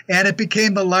England, and it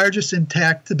became the largest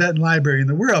intact Tibetan library in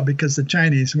the world because the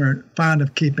Chinese weren't fond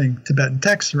of keeping Tibetan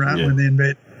texts around when they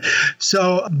invaded.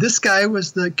 So this guy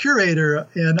was the curator,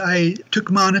 and I took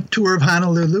him on a tour of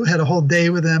Honolulu, had a whole day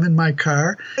with him in my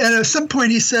car. And at some point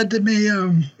he said to me,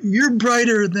 you're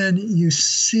brighter than you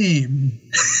seem.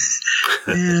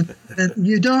 and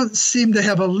you don't seem to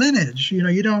have a lineage. You know,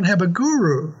 you don't have a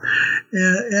guru.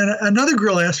 And another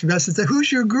girl asked me, I said,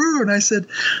 who's your guru? And I said,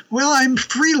 well, I'm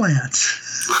freelance.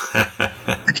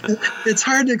 It's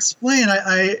hard to explain.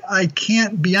 I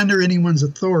can't be under anyone's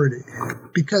authority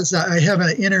because I have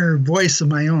an inner voice of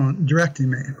my own directing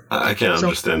me. I can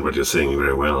understand what you're saying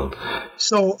very well.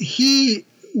 So he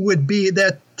would be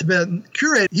that Tibetan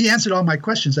curator. He answered all my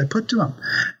questions I put to him.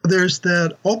 There's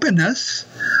that openness,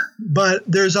 but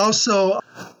there's also,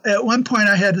 at one point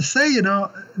I had to say,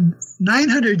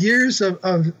 900 years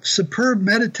of superb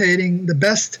meditating, the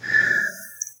best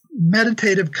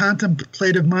meditative,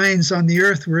 contemplative minds on the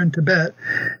earth were in Tibet,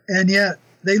 and yet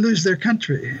they lose their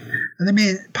country. And I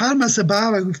mean,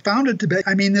 Padmasambhava, who founded Tibet,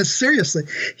 I mean this seriously,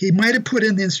 he might have put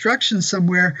in the instructions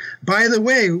somewhere, by the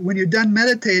way, when you're done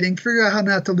meditating, figure out how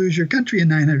not to lose your country in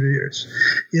 900 years.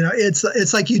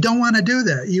 It's like you don't want to do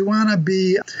that. You want to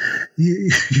be,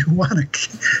 you want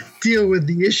to deal with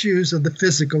the issues of the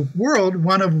physical world.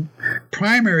 One of the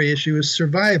primary issue is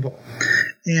survival.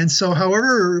 And so,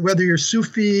 however, whether you're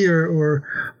Sufi or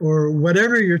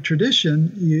whatever your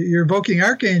tradition, you're evoking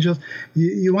archangels,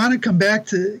 you want to come back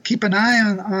to keep an eye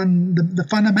on the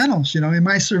fundamentals. Am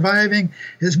I surviving?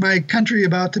 Is my country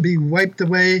about to be wiped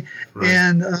away? Right.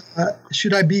 And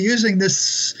should I be using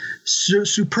this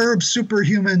superb,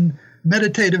 superhuman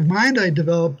meditative mind I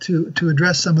developed to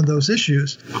address some of those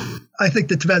issues? I think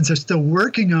the Tibetans are still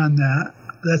working on that.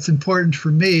 That's important for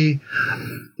me.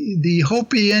 The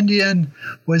Hopi Indian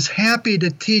was happy to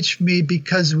teach me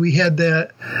because we had that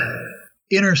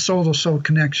inner soul-to-soul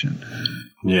connection.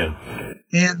 Yeah.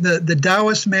 And the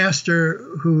Taoist master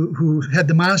who had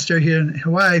the monastery here in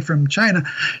Hawaii from China,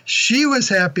 she was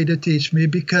happy to teach me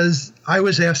because I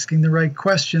was asking the right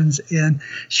questions, and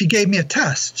she gave me a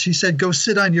test. She said, go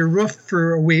sit on your roof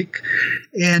for a week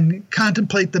and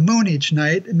contemplate the moon each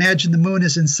night. Imagine the moon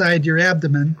is inside your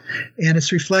abdomen and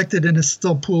it's reflected in a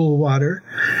still pool of water.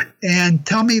 And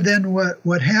tell me then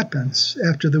what happens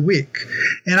after the week.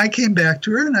 And I came back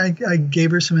to her and I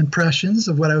gave her some impressions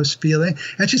of what I was feeling.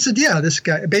 And she said, yeah, this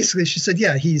guy, basically she said,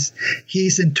 yeah, he's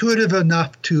intuitive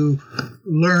enough to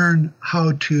learn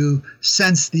how to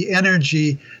sense the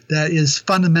energy that is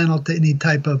fundamental to any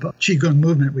type of Qigong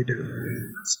movement we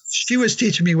do. She was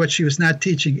teaching me what she was not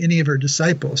teaching any of her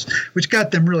disciples, which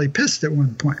got them really pissed at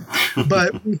one point.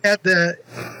 But we had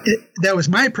that was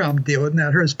my problem to deal with,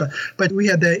 not hers, but we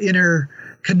had that inner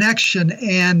connection,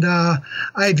 and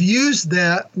I've used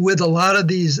that with a lot of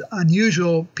these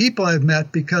unusual people I've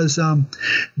met because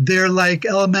they're like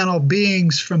elemental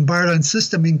beings from Bardhan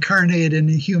system incarnated in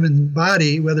a human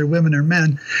body, whether women or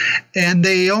men, and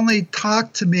they only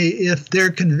talk to me if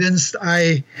they're convinced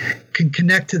I can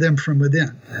connect to them from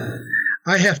within.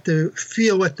 I have to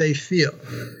feel what they feel.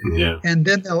 Yeah. And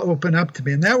then they'll open up to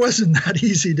me. And that wasn't that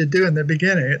easy to do in the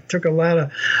beginning. It took I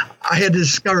had to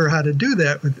discover how to do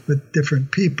that with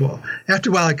different people.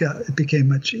 After a while, it became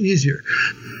much easier.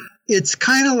 it's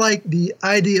kind of like the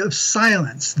idea of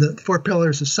silence, the 4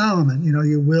 pillars of Solomon.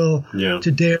 You will,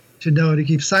 to dare, to know, to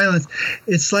keep silence.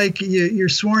 It's like you're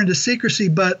sworn to secrecy,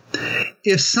 but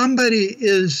if somebody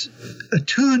is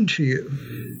attuned to you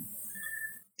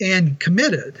and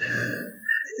committed,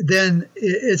 then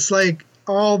it's like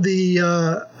all the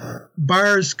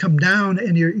bars come down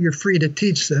and you're free to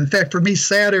teach them. In fact, for me,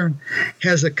 Saturn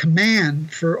has a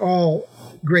command for all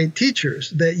great teachers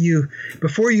that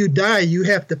before you die, you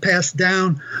have to pass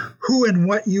down who and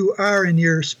what you are in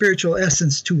your spiritual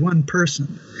essence to one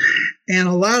person. And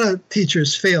a lot of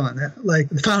teachers fail in that, like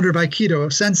the founder of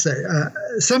Aikido, Sensei.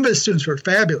 Some of his students were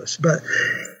fabulous, but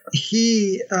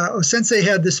Sensei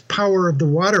had this power of the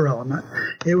water element.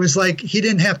 It was like he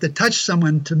didn't have to touch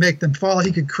someone to make them fall.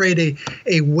 He could create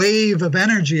a wave of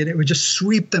energy, and it would just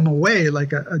sweep them away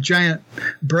like a giant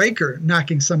breaker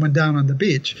knocking someone down on the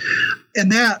beach. And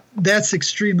that's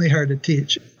extremely hard to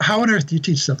teach. How on earth do you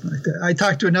teach something like that? I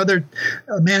talked to another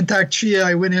Mantak Chia.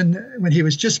 I went in when he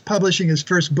was just publishing his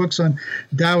first books on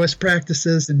Taoist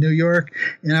practices in New York,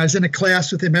 and I was in a class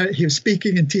with him. He was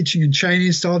speaking and teaching in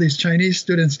Chinese to all these Chinese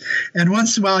students, and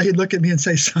once in a while he'd look at me and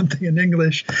say something in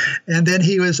English, and then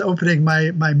he was opening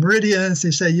my meridians.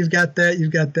 He'd say, you've got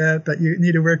that, but you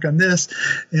need to work on this,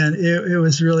 and it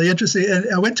was really interesting. And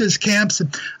I went to his camps,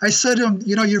 and I said to him,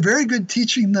 you're very good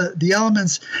teaching the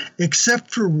elements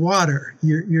except for water.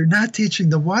 You're not teaching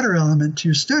the water element to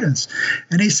your students.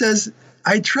 And he says,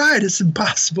 I tried. It's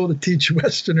impossible to teach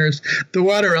Westerners the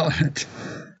water element.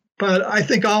 But I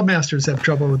think all masters have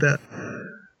trouble with that.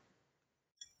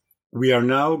 We are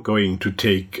now going to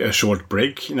take a short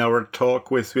break in our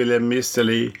talk with Wilhelm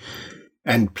Misterly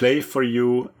and play for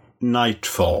you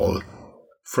Nightfall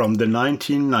from the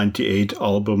 1998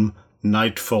 album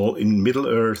Nightfall in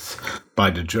Middle-earth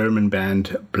by the German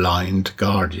band Blind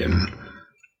Guardian.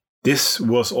 This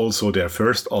was also their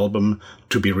first album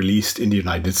to be released in the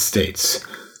United States.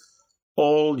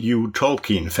 All you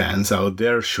Tolkien fans out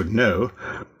there should know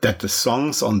that the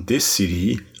songs on this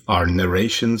CD are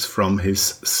narrations from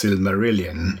his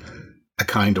Silmarillion, a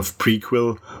kind of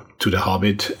prequel to The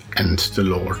Hobbit and The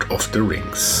Lord of the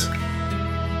Rings.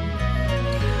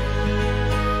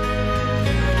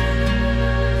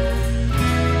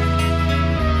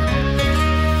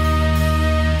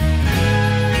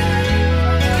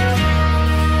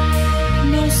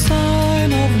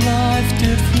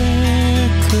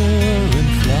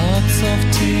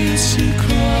 She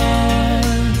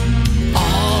cried,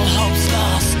 all hope's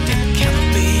lost, it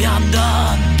can't be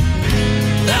undone.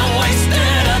 They're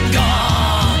wasted and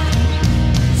gone.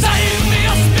 Save me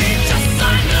a speech, yes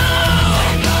I know.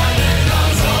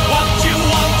 What you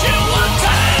want,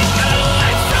 take it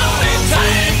away from me.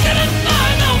 Take it and I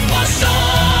know for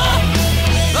sure.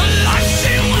 The life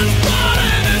she once brought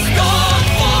in is gone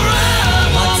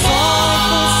forever.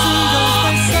 Seagulls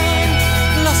they sang,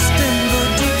 lost in the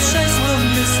deep shades, the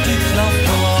misty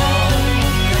cloud.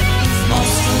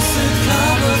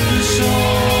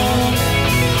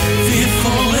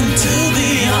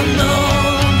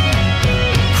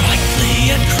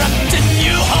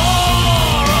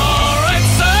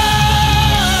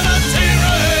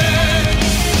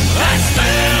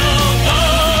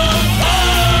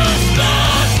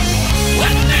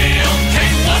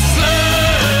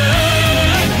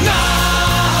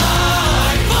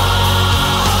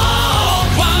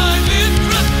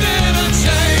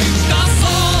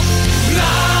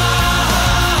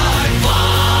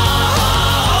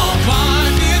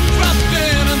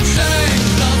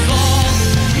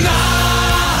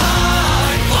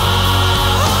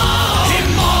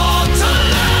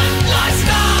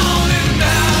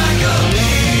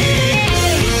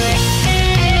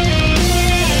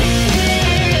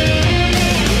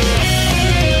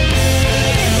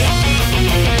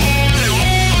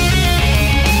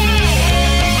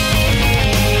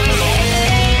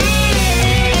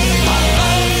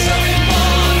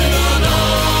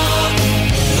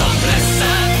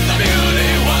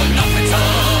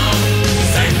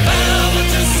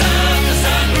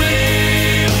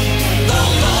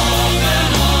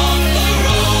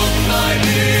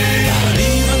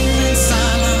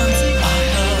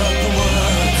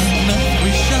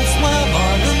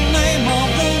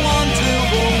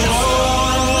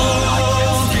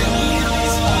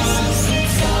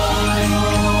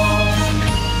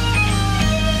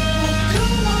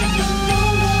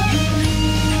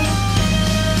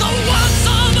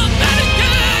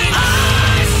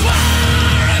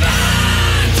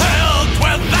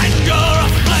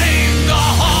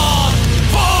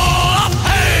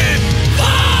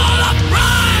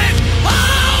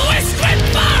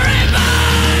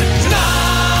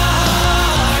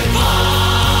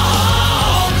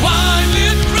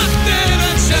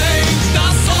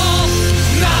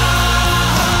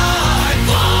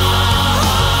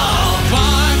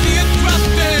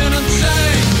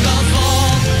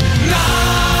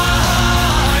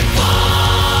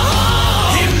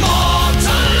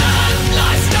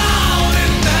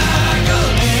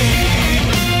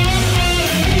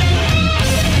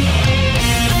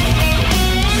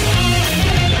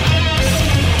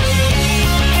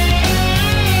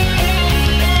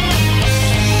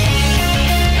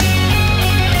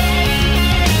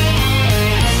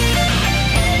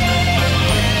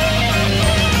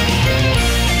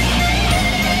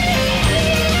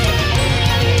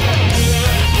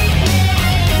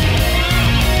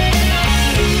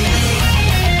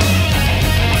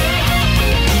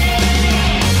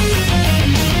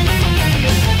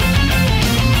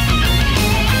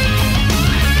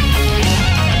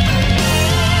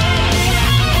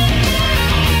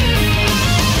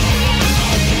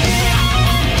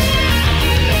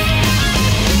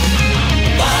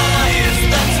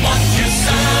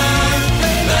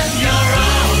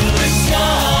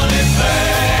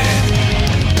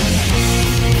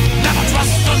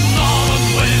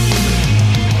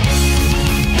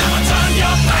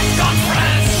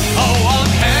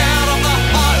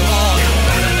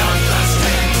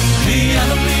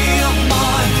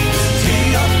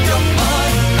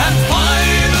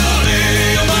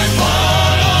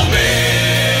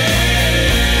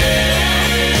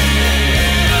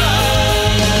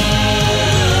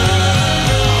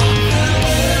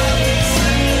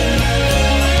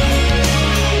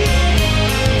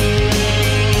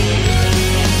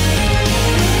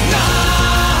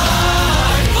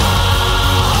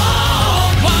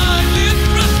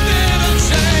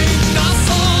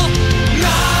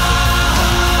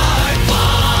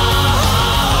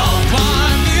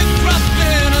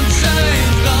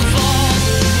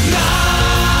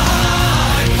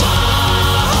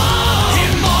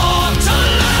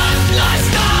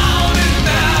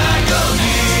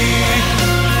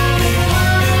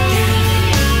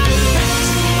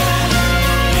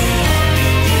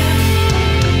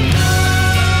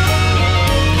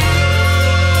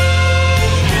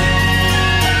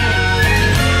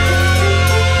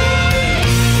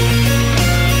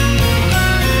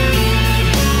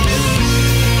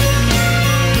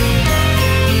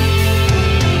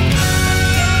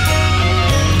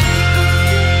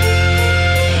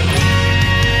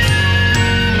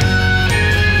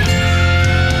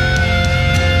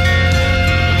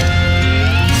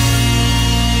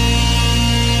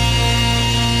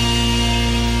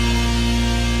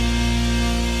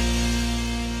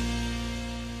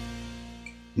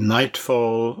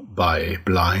 Nightfall by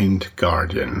Blind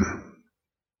Guardian.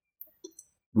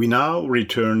 We now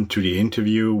return to the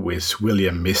interview with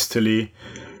William Misterly,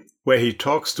 where he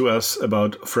talks to us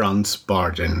about Franz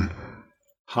Bardon,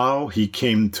 how he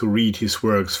came to read his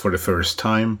works for the first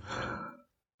time,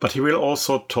 but he will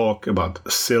also talk about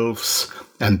sylphs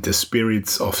and the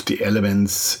spirits of the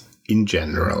elements in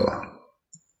general.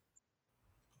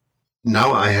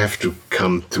 Now I have to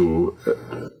come to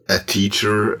a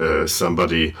teacher,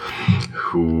 somebody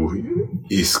who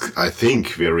is, I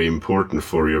think, very important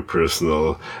for your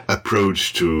personal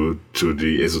approach to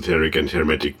the esoteric and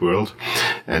hermetic world,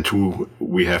 and who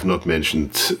we have not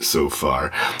mentioned so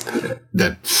far.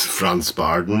 That's Franz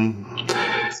Bardon,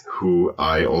 who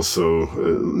I also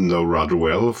know rather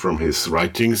well from his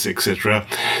writings, etc.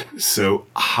 So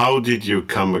how did you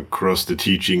come across the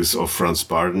teachings of Franz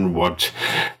Bardon? What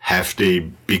have they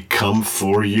become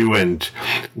for you, and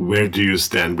where do you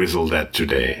stand with all that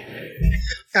today?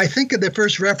 I think of the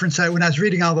first reference when I was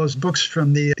reading all those books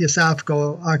from the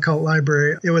Theosophical Occult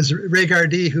Library, it was Ray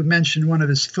Gardy who mentioned one of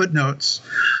his footnotes.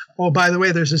 Oh, by the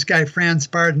way, there's this guy, Franz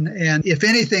Bardon, and if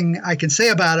anything I can say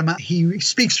about him, he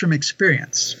speaks from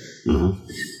experience. Mm-hmm.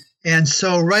 And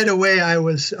so right away it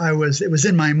was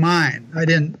in my mind. I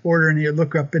didn't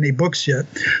look up any books yet.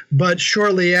 But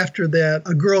shortly after that,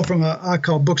 a girl from an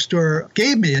occult bookstore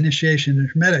gave me initiation in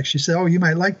hermetics. She said, "Oh, you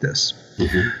might like this."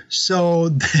 Mm-hmm.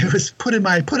 So it was put it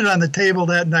on the table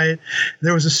that night.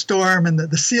 There was a storm, and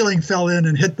the ceiling fell in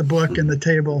and hit the book and the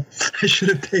table. I should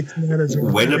have taken that as a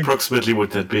warning. When approximately would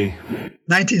that be?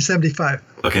 1975.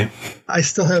 Okay. I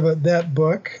still have that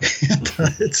book, and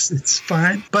it's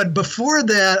fine. But before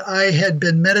that, I had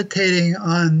been meditating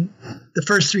on the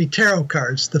first three tarot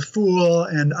cards, the Fool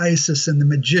and Isis and the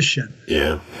Magician.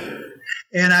 Yeah.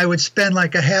 And I would spend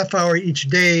like a half hour each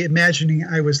day imagining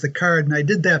I was the card, and I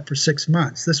did that for 6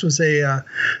 months. This was a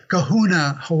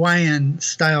kahuna Hawaiian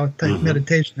style type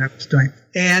meditation I was doing.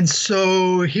 And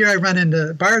so here I run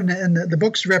into Bardon, and the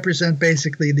books represent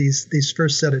basically these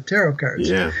first set of tarot cards.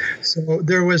 Yeah. So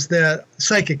there was that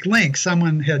psychic link.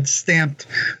 Someone had stamped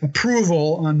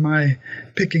approval on my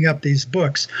picking up these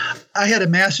books. I had a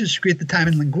master's degree at the time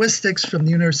in linguistics from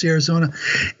the University of Arizona.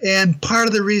 And part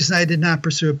of the reason I did not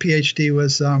pursue a PhD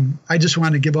was I just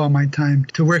wanted to give all my time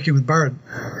to working with Bardon.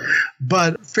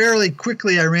 But fairly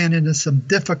quickly I ran into some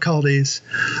difficulties.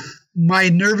 My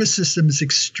nervous system is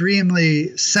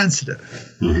extremely sensitive.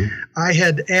 Mm-hmm. I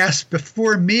had asked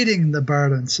before meeting the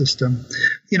Bardon system,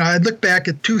 I'd look back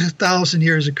at 2,000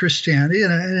 years of Christianity,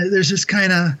 and there's this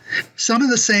kind of, some of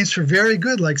the saints were very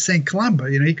good, like St.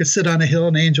 Columba. He could sit on a hill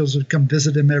and angels would come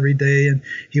visit him every day, and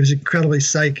he was incredibly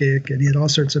psychic, and he had all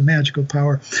sorts of magical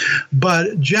power.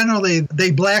 But generally,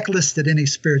 they blacklisted any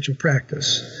spiritual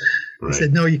practice. Right. They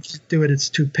said, no, you can't do it. It's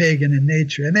too pagan in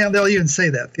nature. And they'll even say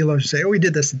that. Theologians say, we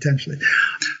did this intentionally.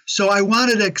 So I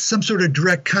wanted some sort of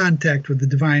direct contact with the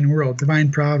divine world,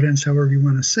 divine providence, however you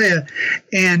want to say it.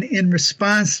 And in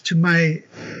response to my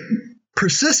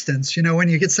persistence, when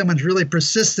you get someone's really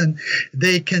persistent,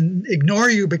 they can ignore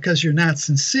you because you're not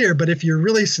sincere. But if you're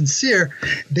really sincere,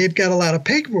 they've got a lot of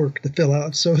paperwork to fill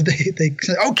out. So they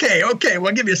say, okay,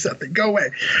 we'll give you something. Go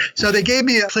away. So they gave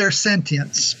me a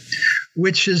clairsentience,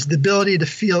 which is the ability to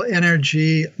feel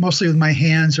energy, mostly with my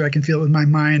hands, or I can feel it with my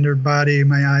mind or body,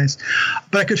 my eyes.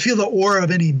 But I could feel the aura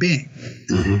of any being,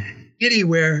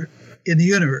 anywhere in the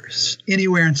universe,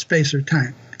 anywhere in space or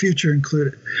time, future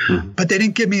included. But they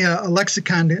didn't give me a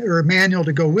lexicon or a manual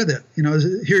to go with it.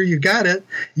 Here you got it.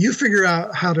 You figure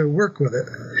out how to work with it.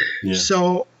 Yeah.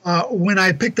 So when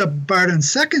I picked up Bardon's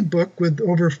second book with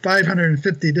over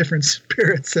 550 different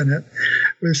spirits in it,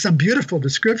 with some beautiful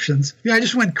descriptions, I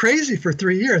just went crazy for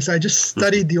 3 years. I just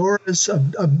studied the auras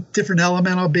of different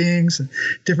elemental beings and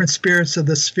different spirits of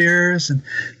the spheres. And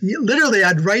literally,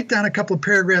 I'd write down a couple of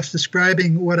paragraphs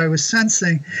describing what I was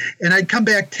sensing, and I'd come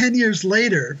back 10 years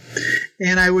later,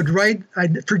 and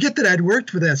I'd forget that I'd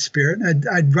worked with that spirit.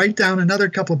 I'd write down another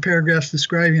couple of paragraphs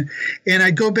describing it, and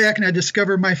I'd go back and I'd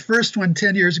discover my first one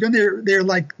 10 years ago, and they're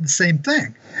like the same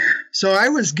thing. So I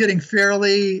was getting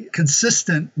fairly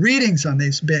consistent readings on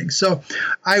these beings. So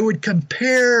I would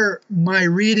compare my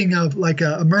reading of like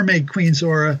a mermaid queen's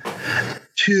aura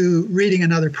to reading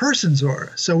another person's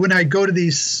aura. So when I go to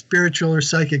these spiritual or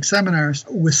psychic seminars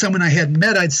with someone I had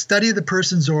met, I'd study the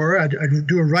person's aura. I'd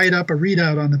do a write-up, a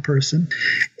readout on the person.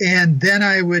 And then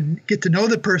I would get to know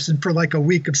the person for like a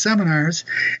week of seminars.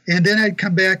 And then I'd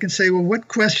come back and say, well, what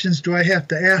questions do I have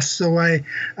to ask so I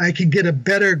can get a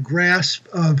better grasp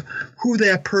of who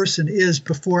that person is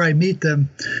before I meet them,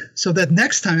 so that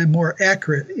next time I'm more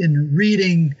accurate in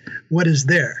reading what is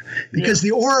there. Because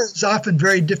the aura is often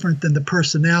very different than the person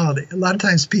personality. A lot of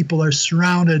times people are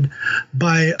surrounded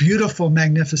by beautiful,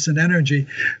 magnificent energy,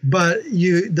 but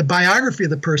the biography of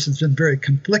the person's been very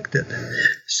conflicted.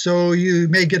 So you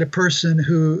may get a person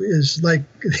who is like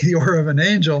the aura of an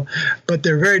angel, but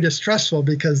they're very distrustful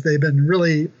because they've been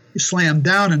really slammed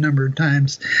down a number of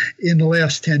times in the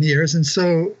last 10 years. And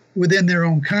so within their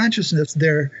own consciousness,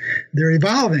 they're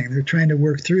evolving. They're trying to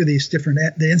work through these different,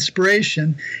 the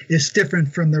inspiration is different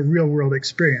from the real world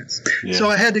experience. Yeah. So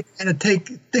I had to kind of take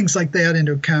things like that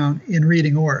into account in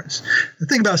reading auras. The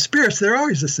thing about spirits, they're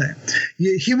always the same.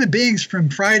 Human beings from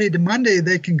Friday to Monday,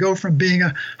 they can go from being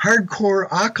a hardcore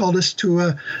occultist to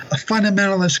a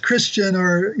fundamentalist Christian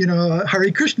or, a Hare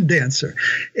Krishna dancer.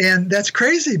 And that's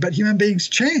crazy, but human beings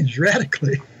change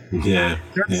radically. Yeah.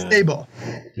 They're unstable.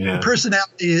 Yeah. The personality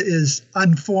is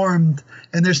unformed,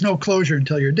 and there's no closure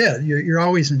until you're dead. You're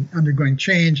always undergoing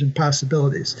change and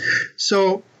possibilities.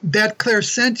 So that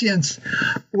clairsentience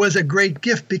was a great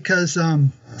gift because,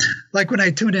 like when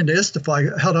I tuned into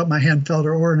Istafal, I held up my hand, felt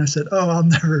her aura, and I said, "Oh,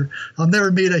 I'll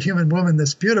never meet a human woman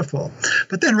this beautiful."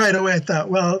 But then right away I thought,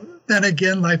 well, then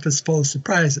again, life is full of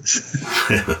surprises.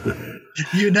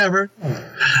 You never know.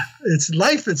 It's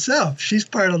life itself. She's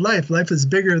part of life. Life is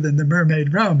bigger than the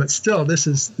mermaid realm, but still, this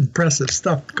is impressive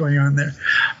stuff going on there.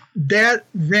 That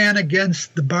ran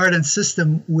against the Bardhan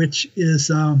system, which is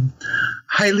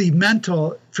highly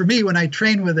mental. For me, when I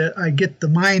train with it, I get the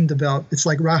mind developed. It's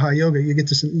like Raha Yoga. You get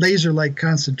this laser-like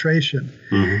concentration.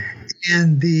 Mm-hmm.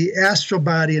 And the astral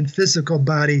body and physical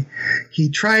body, he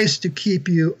tries to keep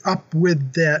you up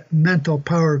with that mental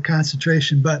power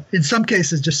concentration. But in some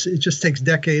cases, it just takes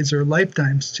decades or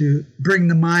lifetimes to bring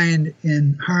the mind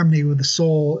in harmony with the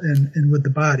soul and with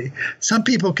the body. Some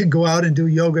people can go out and do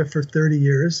yoga for 30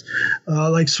 years,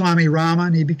 like Swami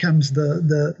Raman. He becomes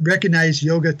the recognized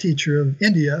yoga teacher of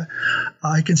India.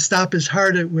 He can stop his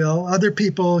heart at will. Other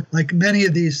people, like many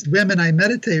of these women I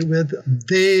meditate with,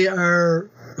 they are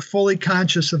fully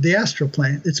conscious of the astral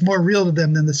plane. It's more real to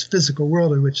them than this physical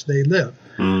world in which they live.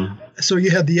 Mm. So you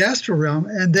have the astral realm,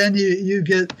 and then you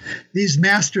get these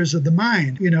masters of the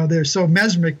mind. They're so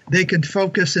mesmeric, they can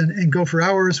focus and go for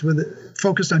hours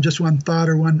focused on just one thought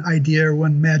or one idea or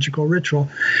one magical ritual.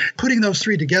 Putting those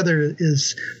three together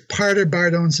is part of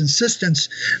Bardhan's insistence.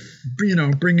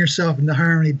 Bring yourself into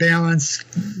harmony, balance,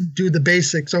 do the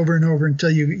basics over and over until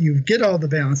you get all the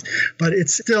balance. But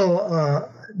it's still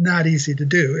not easy to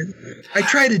do. I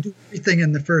try to do everything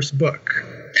in the first book.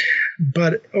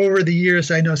 But over the years,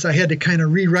 I noticed I had to kind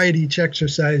of rewrite each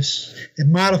exercise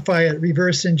and modify it,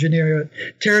 reverse engineer it,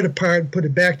 tear it apart, put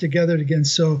it back together again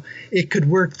so it could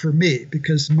work for me,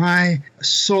 because my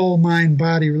soul, mind,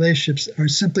 body relationships are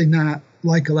simply not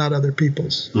like a lot of other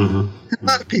people's. Mm-hmm. A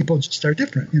lot of people just are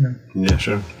different, Yeah,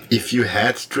 sure. If you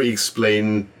had to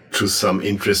explain to some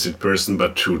interested person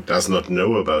but who does not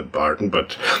know about Bardhan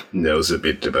but knows a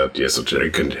bit about the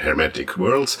esoteric and hermetic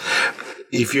worlds,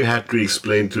 if you had to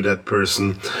explain to that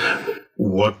person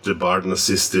what the Bardhan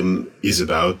system is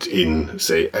about in,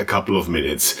 say, a couple of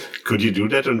minutes, could you do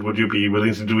that, and would you be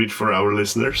willing to do it for our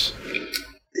listeners?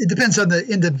 It depends on the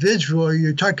individual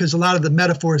you're talking, because a lot of the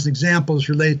metaphors and examples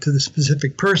relate to the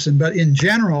specific person. But in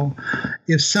general,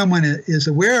 if someone is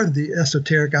aware of the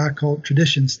esoteric occult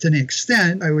traditions to an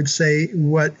extent, I would say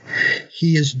what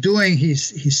he is doing,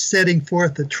 he's setting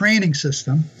forth a training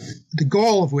system, the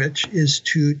goal of which is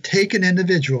to take an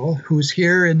individual who's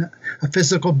here in a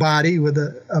physical body with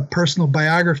a personal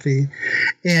biography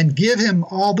and give him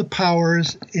all the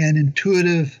powers and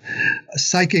intuitive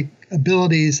psychic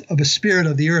abilities of a spirit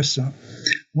of the Ursa,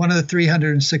 one of the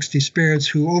 360 spirits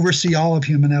who oversee all of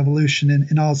human evolution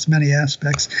in all its many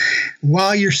aspects,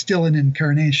 while you're still in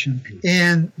incarnation.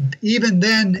 And even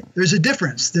then, there's a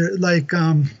difference. There, like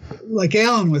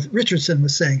Alan Richardson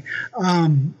was saying,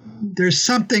 there's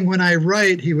something when I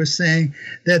write, he was saying,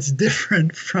 that's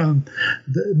different from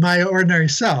my ordinary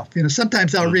self.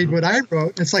 Sometimes I'll read what I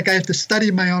wrote. It's like I have to study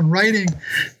my own writing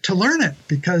to learn it,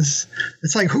 because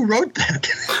it's like, who wrote that?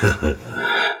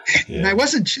 Yeah. And I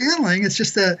wasn't channeling. It's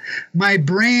just that my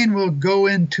brain will go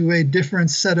into a different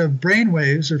set of brain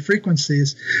waves or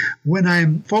frequencies when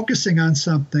I'm focusing on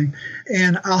something,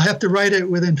 and I'll have to write it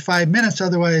within 5 minutes.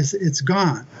 Otherwise, it's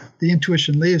gone. The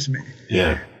intuition leaves me.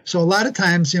 Yeah. So a lot of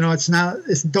times,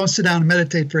 it's don't sit down and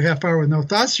meditate for a half hour with no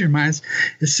thoughts in your minds.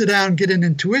 It's sit down, get an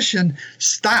intuition,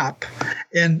 stop,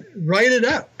 and write it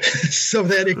up so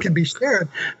that it can be shared.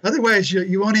 Otherwise,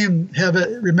 you won't even have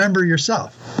it remember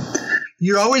yourself.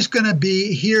 You're always going to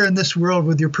be here in this world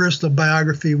with your personal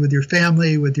biography, with your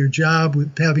family, with your job,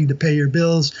 with having to pay your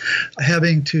bills,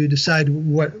 having to decide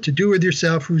what to do with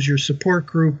yourself, who's your support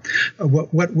group,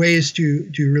 what ways do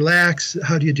you relax,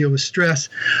 how do you deal with stress,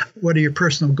 what are your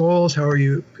personal goals, how are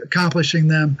you accomplishing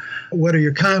them, what are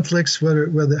your conflicts,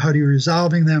 how do you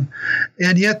resolving them.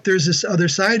 And yet there's this other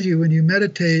side of you. When you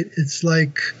meditate, it's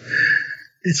like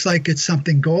it's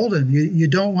something golden. You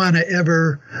don't want to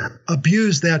ever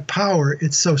abuse that power.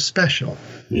 It's so special.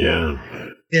 Yeah.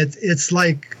 It's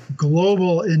like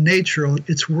global in nature.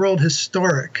 It's world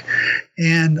historic.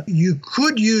 And you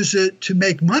could use it to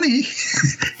make money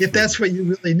if that's what you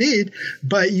really need,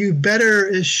 but you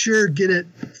better sure get it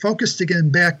focused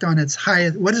again back on its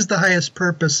highest. What is the highest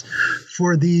purpose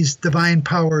for these divine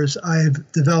powers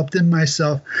I've developed in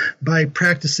myself by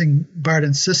practicing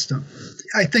Bardhan's system?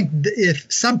 I think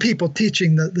if some people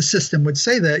teaching the system would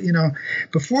say that,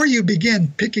 before you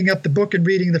begin picking up the book and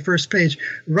reading the first page,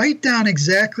 write down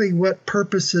exactly what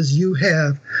purposes you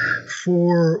have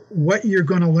for what you're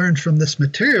going to learn from this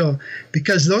material,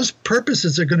 because those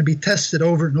purposes are going to be tested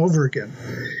over and over again.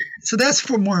 So that's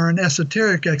for more an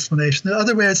esoteric explanation. The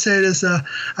other way I'd say it is,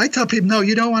 I tell people, no,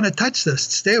 you don't want to touch this.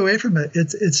 Stay away from it.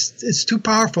 It's too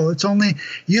powerful.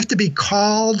 You have to be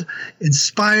called,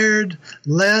 inspired,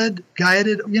 led,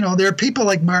 guided. There are people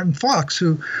like Martin Fox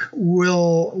who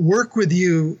will work with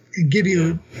you and give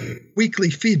you weekly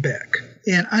feedback.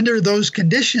 And under those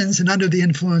conditions and under the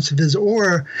influence of his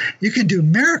aura, you can do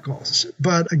miracles.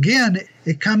 But again,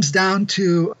 it comes down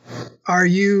to, are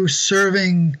you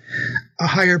serving a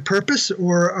higher purpose,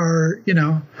 or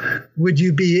would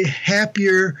you be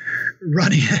happier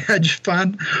running a hedge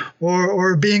fund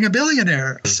or being a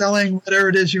billionaire, selling whatever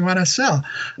it is you want to sell?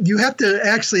 You have to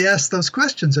actually ask those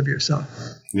questions of yourself.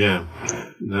 Yeah.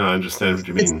 No, I understand what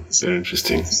you mean. Very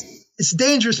interesting. It's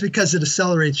dangerous because it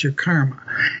accelerates your karma.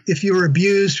 If you were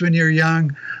abused when you were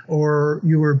young, or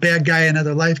you were a bad guy in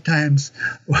other lifetimes,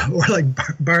 or like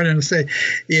Bardhan will say,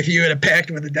 if you had a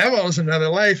pact with the devils in another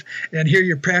life, and here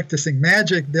you're practicing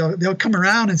magic, they'll come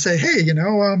around and say, hey,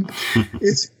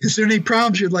 is there any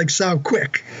problems you'd like solve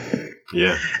quick?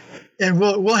 Yeah. And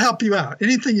we'll help you out.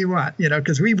 Anything you want,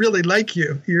 because we really like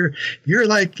you. You're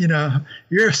like,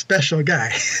 you're a special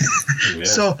guy. Yeah.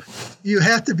 So you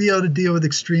have to be able to deal with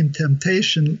extreme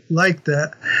temptation like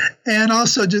that. And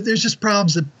also there's just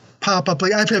problems that pop up.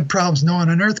 Like I've had problems no one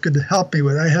on earth could help me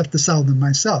with. I have to solve them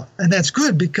myself. And that's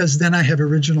good, because then I have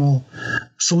original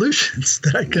solutions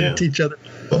that I can teach other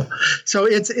people. So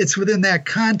it's within that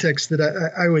context that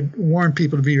I would warn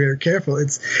people to be very careful.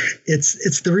 It's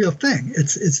the real thing.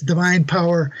 It's divine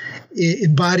power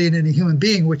embodied in a human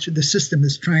being, which the system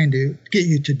is trying to get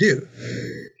you to do.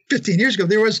 15 years ago,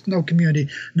 there was no community,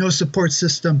 no support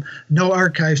system, no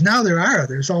archives. Now there are.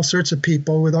 There's all sorts of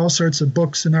people with all sorts of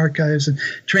books and archives and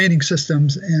training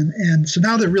systems. And so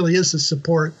now there really is the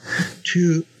support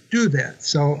to do that.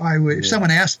 So I would, if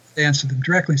someone asked me to answer them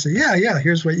directly and say, yeah,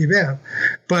 here's what you have.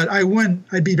 But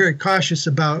I'd be very cautious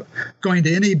about going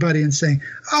to anybody and saying,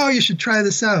 oh, you should try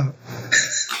this out.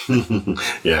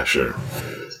 Yeah, sure.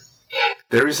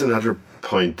 There is another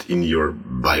point in your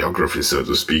biography, so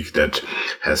to speak, that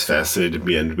has fascinated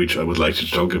me and which I would like to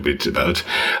talk a bit about.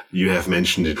 You have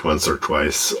mentioned it once or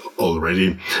twice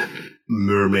already.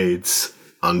 Mermaids,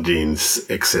 undines,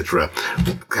 etc.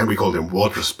 Can we call them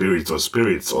water spirits or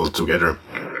spirits altogether?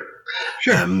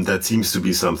 Sure. That seems to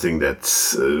be something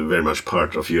that's very much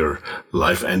part of your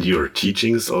life and your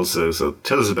teachings also. So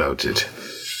tell us about it.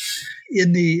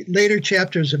 In the later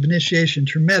chapters of Initiation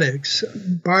to Hermetics,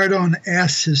 Bardhan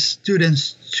asks his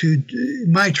students to,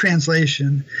 my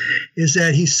translation is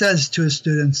that he says to his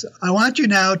students, I want you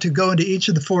now to go into each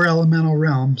of the 4 elemental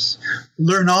realms,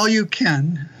 learn all you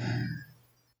can,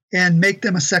 and make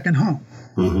them a second home.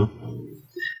 Mm-hmm.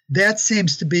 That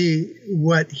seems to be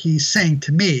what he's saying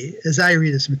to me as I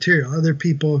read his material. Other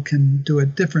people can do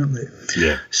it differently.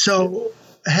 Yeah. So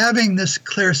having this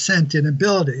clairsentient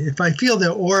ability, if I feel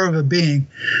the aura of a being,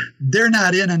 they're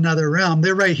not in another realm.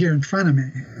 They're right here in front of me.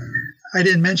 I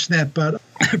didn't mention that, but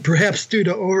perhaps due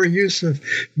to overuse of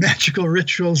magical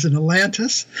rituals in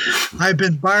Atlantis, I've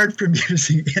been barred from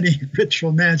using any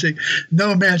ritual magic.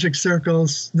 No magic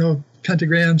circles, no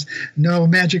pentagrams, no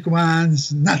magic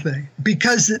wands, nothing.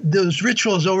 Because those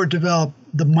rituals overdevelop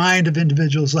the mind of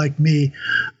individuals like me,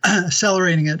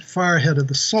 accelerating it far ahead of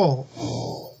the soul.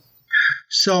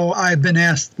 So I've been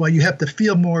asked, well, you have to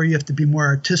feel more, you have to be more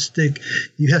artistic,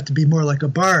 you have to be more like a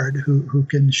bard who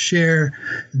can share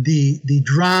the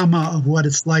drama of what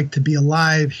it's like to be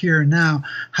alive here and now.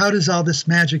 How does all this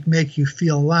magic make you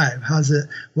feel alive?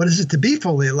 What is it to be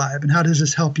fully alive? And how does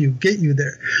this help you get you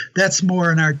there? That's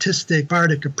more an artistic,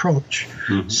 bardic approach.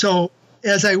 Mm-hmm. So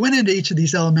as I went into each of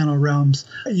these elemental realms,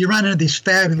 you run into these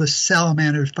fabulous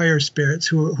salamanders, fire spirits,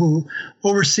 who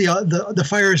oversee the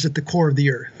fires at the core of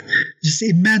the earth. Just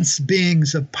immense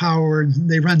beings of power.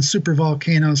 They run super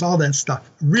volcanoes, all that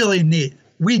stuff. Really neat.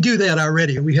 We do that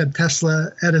already. We had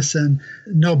Tesla, Edison,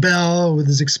 Nobel with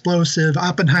his explosive,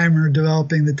 Oppenheimer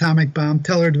developing the atomic bomb,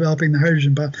 Teller developing the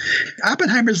hydrogen bomb.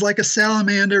 Oppenheimer's like a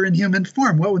salamander in human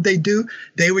form. What would they do?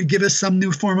 They would give us some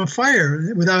new form of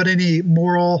fire without any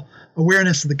moral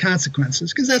awareness of the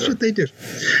consequences, because that's what they do.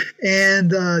 And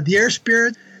the air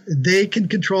spirit, they can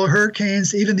control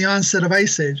hurricanes, even the onset of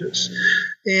ice ages.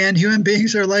 And human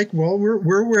beings are like, well,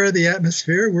 we're aware of the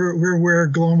atmosphere. We're aware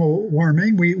of global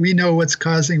warming. We know what's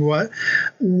causing what.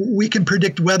 We can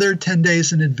predict weather 10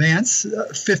 days in advance,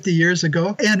 50 years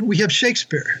ago. And we have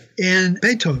Shakespeare and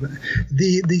Beethoven.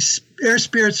 The air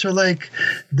spirits are like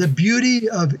the beauty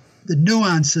of the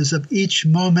nuances of each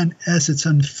moment as it's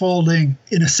unfolding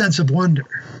in a sense of wonder.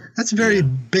 That's very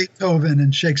Beethoven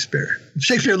and Shakespeare.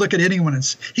 Shakespeare look at anyone,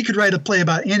 and he could write a play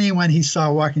about anyone he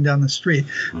saw walking down the street,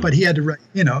 but he had to write,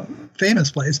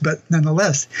 famous plays. But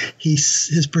nonetheless,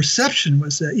 his perception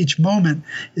was that each moment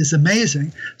is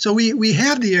amazing. So we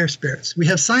have the air spirits. We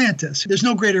have scientists. There's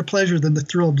no greater pleasure than the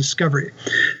thrill of discovery.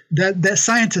 That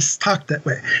scientists talk that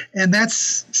way. And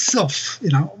that's Sylph,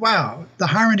 wow, the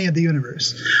harmony of the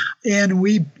universe. And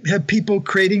we have people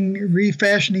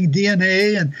refashioning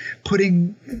DNA and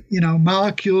putting,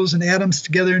 molecules and atoms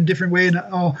together in different ways, and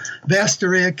all vast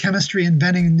array of chemistry,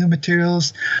 inventing new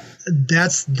materials.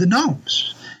 That's the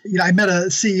gnomes. I met a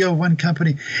CEO of one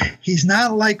company. He's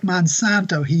not like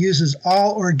Monsanto. He uses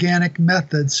all organic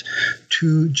methods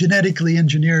to genetically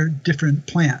engineer different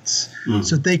plants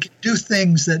so they can do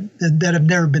things that have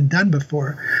never been done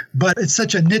before. But it's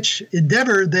such a niche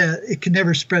endeavor that it can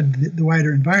never spread the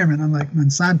wider environment, unlike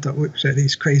Monsanto, which are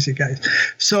these crazy guys.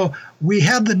 So we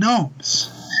have the gnomes.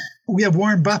 We have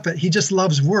Warren Buffett. He just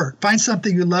loves work. Find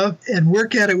something you love and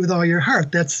work at it with all your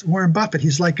heart. That's Warren Buffett.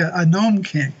 He's like a gnome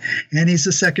king, and he's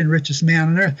the second richest man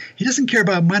on earth. He doesn't care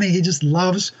about money. He just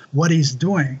loves what he's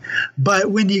doing.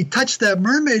 But when you touch that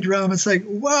mermaid realm, it's like,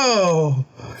 whoa.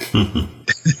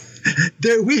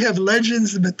 We have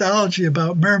legends and mythology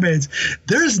about mermaids.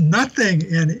 There's nothing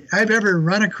I've ever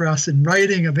run across in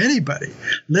writing of anybody,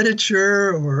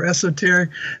 literature or esoteric,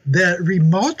 that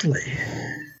remotely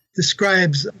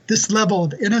describes this level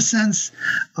of innocence,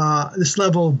 this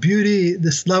level of beauty,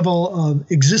 this level of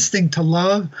existing to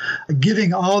love,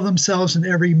 giving all themselves in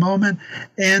every moment,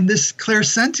 and this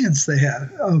clairsentience they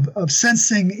have of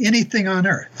sensing anything on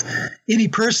earth, any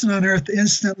person on earth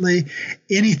instantly,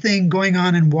 anything going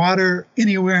on in water,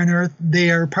 anywhere on earth,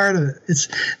 they are part of it.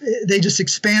 They just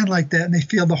expand like that, and they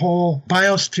feel the whole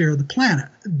biosphere of the planet.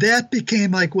 That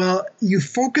became like, well, you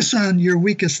focus on your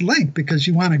weakest link because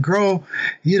you want to grow.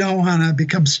 You don't want to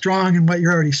become strong in what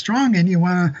you're already strong in. You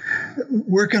want to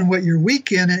work on what you're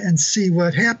weak in and see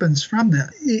what happens from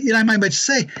that. I might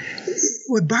say,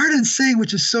 what Barden's saying,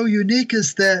 which is so unique,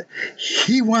 is that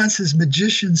he wants his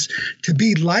magicians to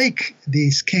be like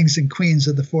these kings and queens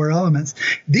of the four elements.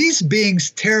 These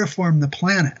beings terraform the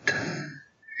planet.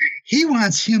 He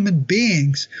wants human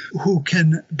beings who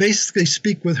can basically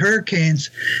speak with hurricanes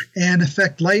and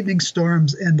affect lightning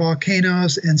storms and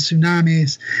volcanoes and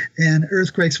tsunamis and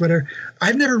earthquakes, whatever.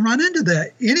 I've never run into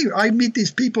that. I meet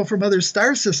these people from other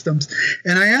star systems,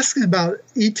 and I ask them about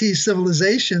ET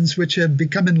civilizations which have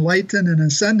become enlightened and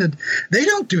ascended. They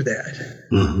don't do that.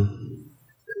 Mm-hmm.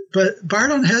 But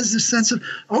Bardon has this sense of,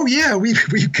 oh yeah,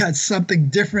 we've got something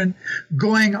different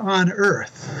going on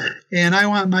Earth. And I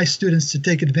want my students to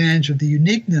take advantage of the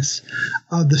uniqueness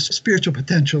of the spiritual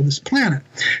potential of this planet.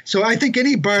 So I think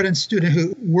any Bardon student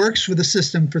who works with the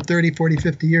system for 30, 40,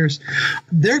 50 years,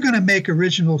 they're going to make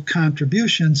original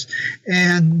contributions.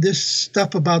 And this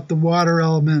stuff about the water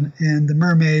element and the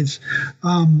mermaids,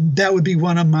 that would be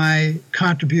one of my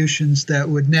contributions that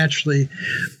would naturally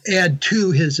add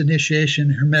to his initiation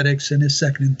hermetics in his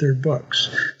second and third books.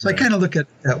 So right. I kind of look at it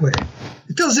that way.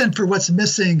 It fills in for what's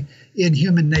missing in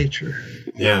human nature.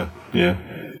 Yeah.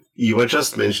 You were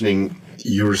just mentioning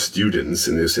your students,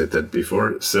 and you said that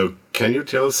before. So can you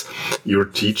tell us your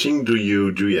teaching? Do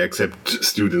you accept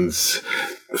students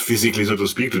physically, so to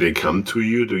speak? Do they come to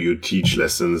you? Do you teach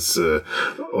lessons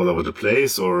all over the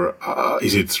place, or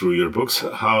is it through your books?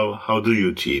 How do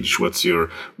you teach? What's your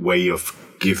way of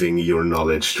giving your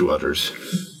knowledge to others.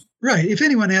 Right. If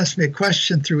anyone asks me a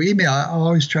question through email, I'll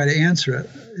always try to answer it,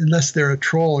 unless they're a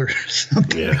troll or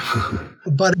something. Yeah.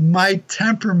 But my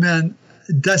temperament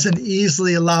doesn't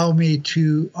easily allow me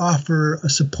to offer a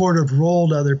supportive role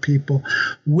to other people.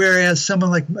 Whereas someone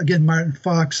like, again, Martin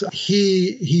Fox,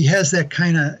 he has that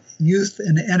kind of youth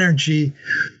and energy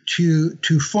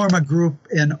to form a group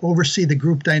and oversee the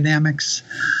group dynamics.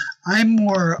 I'm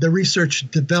more the research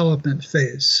development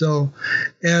phase. So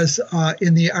as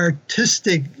in the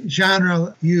artistic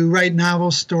genre, you write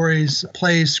novels, stories,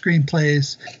 plays,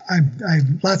 screenplays.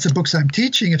 I've lots of books I'm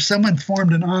teaching. If someone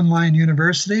formed an online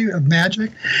university of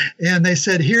magic and they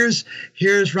said, here's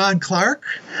Ron Clark,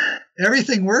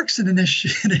 everything works in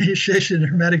initiation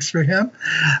hermetics for him.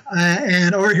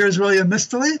 Or here's William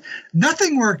Mistely.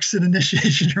 Nothing works in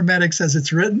initiation hermetics as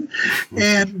it's written.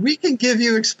 And we can give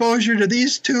you exposure to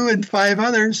these 2 and 5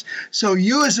 others. So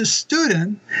you as a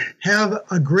student have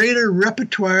a greater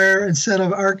repertoire and set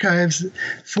of archives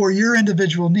for your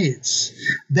individual needs.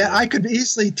 That I could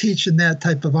easily teach in that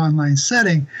type of online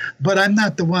setting, but I'm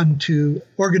not the one to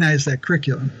organize that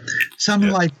curriculum.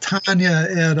 Someone like Tanya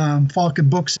at Falcon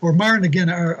Books or Martin, again,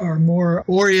 are more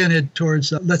oriented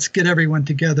towards let's get everyone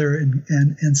together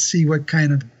and see what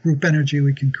kind of group energy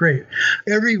we can create.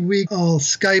 Every week I'll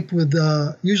Skype with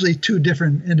usually 2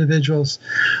 different individuals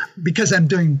because I'm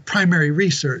doing primary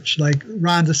research, like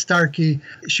Rhonda Starkey.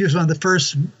 She was one of the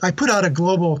first. I put out a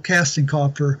global casting call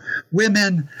for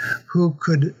women who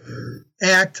could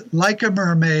act like a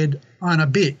mermaid on a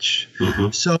beach.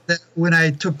 So that when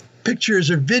I took pictures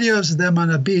or videos of them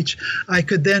on a beach, I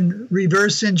could then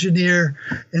reverse engineer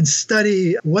and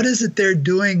study what is it they're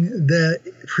doing that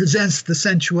presents the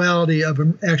sensuality of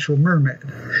an actual mermaid.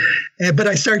 But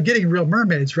I started getting real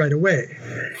mermaids right away.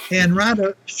 And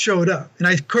Rhonda showed up.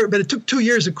 But it took 2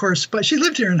 years of corresponding. She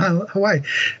lived here in Hawaii.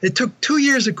 It took 2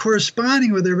 years of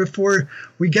corresponding with her before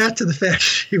we got to the fact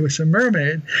she was a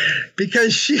mermaid,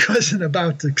 because she wasn't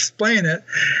about to explain it.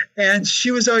 And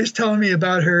she was always telling me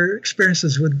about her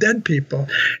experiences with dead people.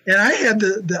 And I had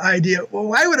the idea, well,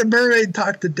 why would a mermaid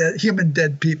talk to human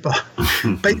dead people?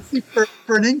 But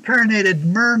for an incarnated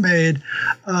mermaid,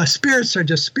 spirits are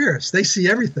just spirits. They see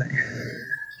everything.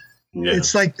 Yeah.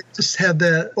 It's like they just have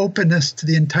the openness to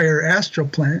the entire astral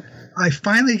plane. I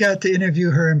finally got to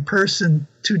interview her in person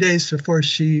 2 days before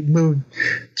she moved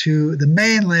to the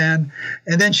mainland.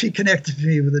 And then she connected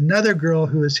me with another girl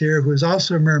who was here, who is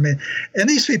also a mermaid. And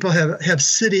these people have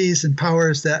cities and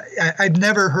powers that I've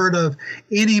never heard of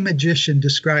any magician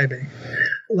describing.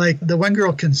 Like the one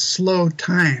girl can slow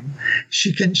time.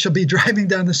 She'll be driving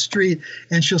down the street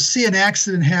and she'll see an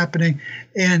accident happening,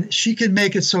 and she can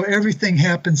make it so everything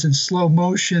happens in slow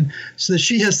motion so that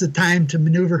she has the time to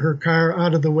maneuver her car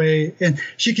out of the way. And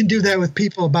she can do that with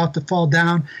people about to fall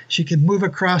down. She can move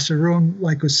across a room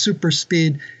like with super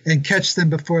speed and catch them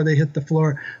before they hit the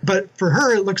floor. But for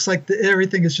her, it looks like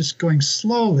everything is just going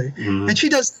slowly. And she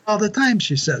does it all the time,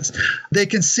 she says. They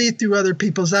can see through other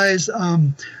people's eyes.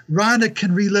 Rhonda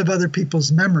can relive other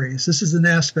people's memories. This is an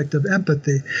aspect of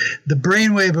empathy. The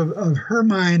brainwave of her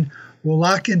mind will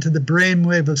lock into the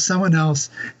brainwave of someone else,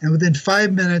 and within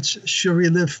 5 minutes, she'll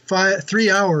relive 3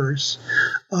 hours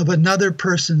of another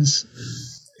person's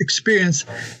experience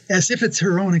as if it's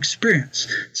her own experience.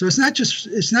 So it's not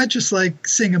just like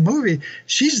seeing a movie.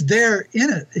 She's there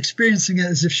in it, experiencing it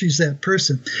as if she's that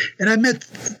person. And I met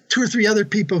 2 or 3 other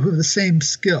people who have the same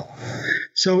skill.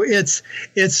 So it's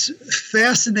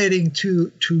fascinating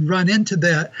to run into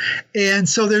that. And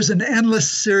so there's an endless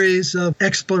series of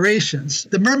explorations.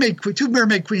 The 2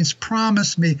 mermaid queens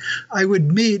promised me I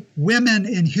would meet women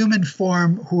in human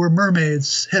form who were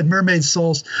mermaids, had mermaid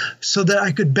souls, so that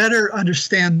I could better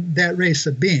understand that race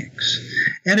of beings.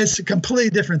 And it's a completely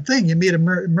different thing. You meet a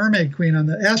mermaid queen on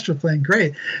the astral plane,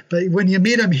 great. But when you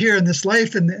meet them here in this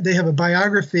life and they have a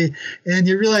biography and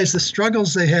you realize the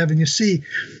struggles they have and you see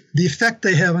the effect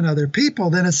they have on other people,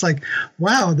 then it's like,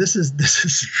 wow, this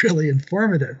is really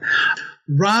informative.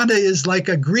 Rhonda is like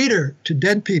a greeter to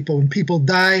dead people. When people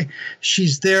die,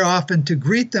 she's there often to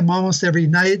greet them almost every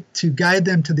night, to guide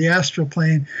them to the astral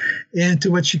plane and to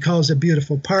what she calls a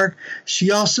beautiful park.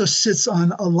 She also sits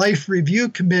on a life review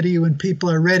committee when people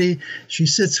are ready. She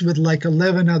sits with like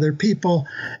 11 other people,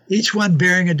 each one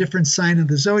bearing a different sign of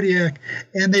the zodiac,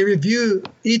 and they review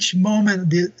each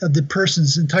moment of the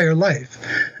person's entire life,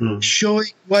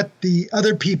 showing what the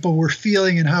other people were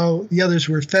feeling and how the others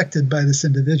were affected by this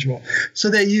individual. So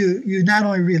that you not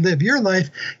only relive your life,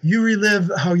 you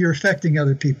relive how you're affecting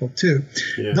other people too.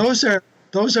 Yeah.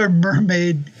 Those are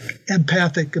mermaid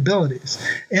empathic abilities,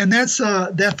 and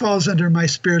that falls under my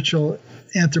spiritual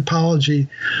anthropology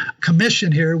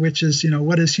commission here, which is,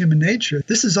 what is human nature?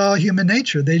 This is all human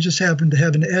nature. They just happen to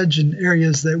have an edge in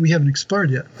areas that we haven't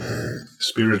explored yet.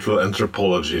 Spiritual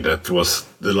anthropology, that was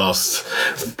the last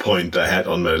point I had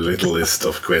on my little list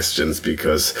of questions,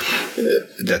 because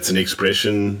that's an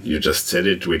expression, you just said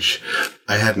it, which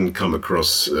I hadn't come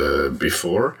across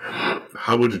before.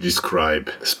 How would you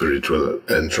describe spiritual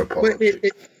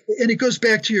anthropology? And it goes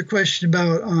back to your question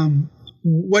about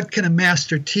what can a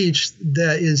master teach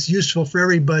that is useful for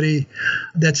everybody,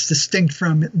 that's distinct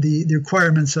from the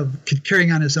requirements of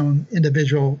carrying on his own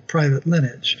individual private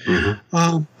lineage.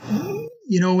 Mm-hmm.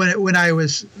 When I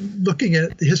was looking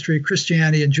at the history of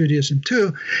Christianity and Judaism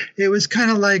too, it was kind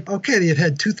of like, okay, they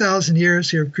had 2,000 years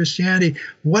here of Christianity.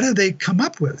 What have they come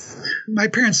up with? My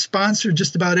parents sponsored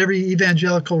just about every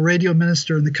evangelical radio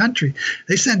minister in the country.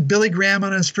 They sent Billy Graham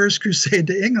on his first crusade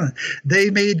to England. They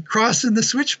made Crossing the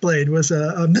Switchblade was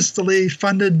a mistily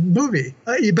funded movie.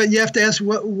 But you have to ask,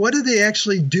 what do they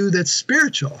actually do that's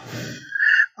spiritual?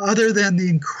 Other than the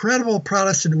incredible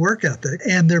Protestant work ethic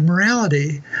and their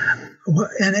morality.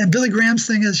 And Billy Graham's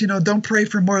thing is, don't pray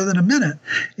for more than a minute.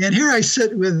 And here I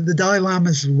sit with the Dalai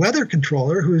Lama's weather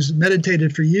controller, who's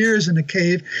meditated for years in a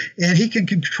cave, and he can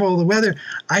control the weather.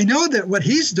 I know that what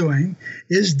he's doing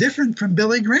is different from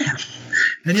Billy Graham.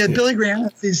 And yet Billy Graham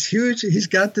is huge. He's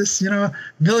got this,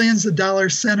 millions of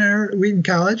dollars center at Wheaton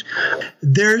College.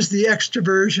 There's the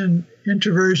extroversion,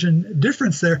 introversion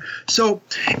difference there. So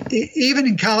even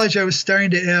in college, I was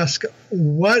starting to ask,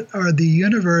 what are the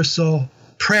universal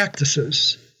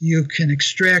practices you can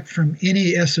extract from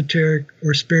any esoteric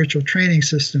or spiritual training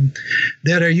system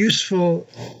that are useful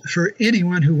for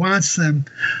anyone who wants them,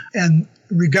 and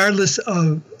regardless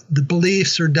of the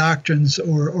beliefs or doctrines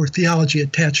or theology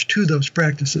attached to those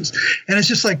practices. And it's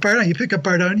just like Bardon. You pick up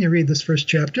Bardon, you read this first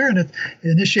chapter, and it's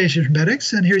Initiation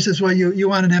Hermetics, and here he says, well, you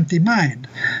want an empty mind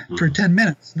for 10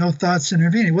 minutes, no thoughts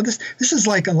intervening. Well, this is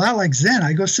like a lot like Zen.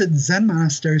 I go sit in Zen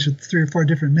monasteries with 3 or 4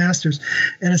 different masters,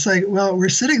 and it's like, well, we're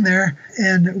sitting there,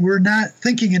 and we're not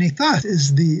thinking any thought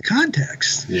is the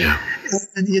context. Yeah.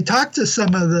 And you talk to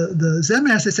some of the Zen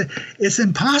masters, they say, it's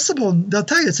impossible. They'll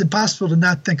tell you it's impossible to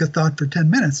not think a thought for 10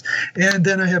 minutes. And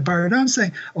then I have Bardon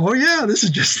saying, oh, yeah, this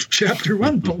is just chapter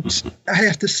 1, folks. I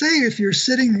have to say, if you're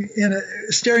sitting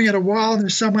staring at a wall and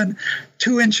there's someone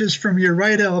 2 inches from your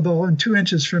right elbow and 2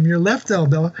 inches from your left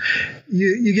elbow,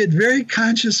 you get very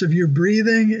conscious of your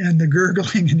breathing and the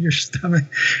gurgling in your stomach.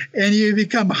 And you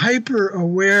become hyper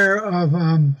aware of,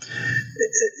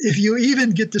 if you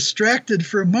even get distracted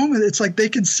for a moment, it's like they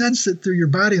can sense it through your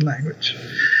body language.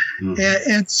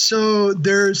 And so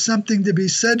there's something to be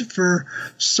said for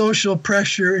social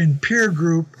pressure and peer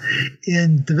group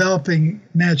in developing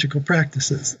magical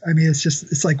practices. I mean,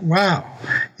 it's like, wow,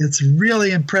 it's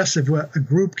really impressive what a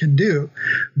group can do.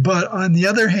 But on the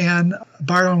other hand,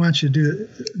 Bardon wants you to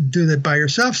do that by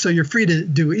yourself, so you're free to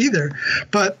do either.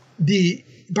 But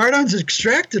Bardon's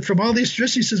extracted from all these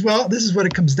traditions. He says, well, this is what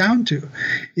it comes down to.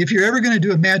 If you're ever going to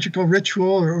do a magical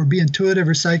ritual or be intuitive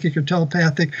or psychic or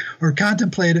telepathic or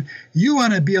contemplative, you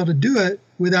want to be able to do it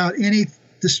without any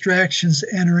distractions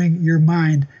entering your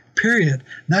mind, period.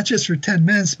 Not just for 10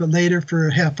 minutes, but later for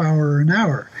a half hour or an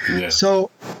hour. Yeah. So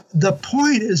the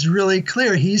point is really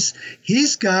clear. He's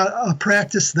got a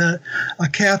practice that a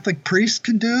Catholic priest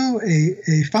can do,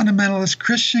 a fundamentalist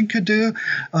Christian could do,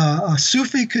 a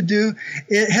Sufi could do.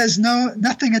 It has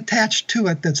nothing attached to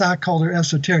it that's occult or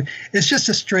esoteric. It's just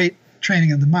a straight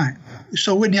training of the mind.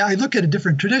 So when I look at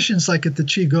different traditions, like at the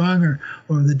Qigong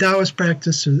or the Taoist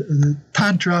practice or the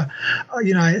Tantra,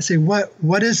 I say,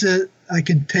 what is it I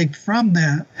can take from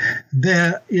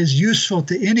that is useful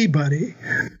to anybody?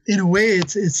 In a way,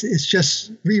 it's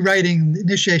just rewriting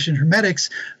Initiation Hermetics,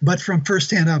 but from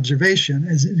firsthand observation,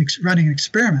 as running an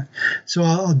experiment. So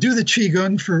I'll do the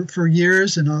Qigong for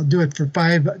years, and I'll do it for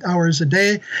 5 hours a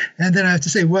day, and then I have to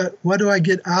say, what do I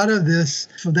get out of this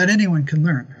so that anyone can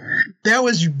learn? That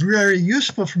was very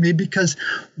useful for me, because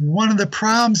one of the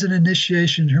problems in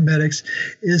Initiation Hermetics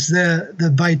is that the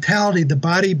vitality, the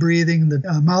body breathing,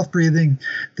 the mouth breathing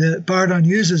that Bardon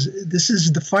uses, this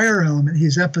is the fire element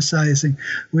he's emphasizing,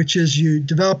 which is you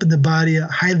develop in the body a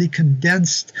highly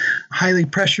condensed, highly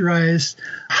pressurized,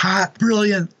 hot,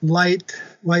 brilliant, white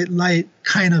light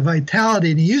kind of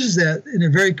vitality. And he uses that in a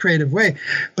very creative way.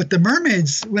 But the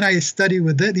mermaids, when I study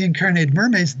with the incarnated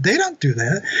mermaids, they don't do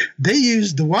that. They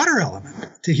use the water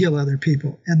element to heal other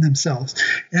people and themselves.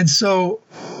 And so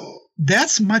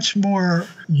that's much more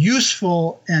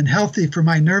useful and healthy for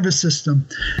my nervous system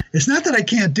It's not that I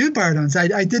can't do Bardowns.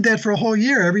 I did that for a whole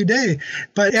year every day.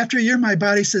 But after a year, my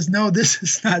body says, no, this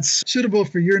is not suitable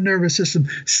for your nervous system.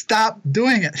 Stop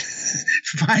doing it.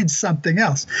 Find something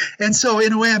else. And so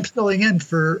in a way, I'm filling in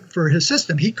for his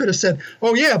system. He could have said,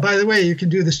 oh, yeah, by the way, you can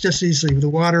do this just easily with the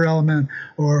water element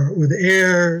or with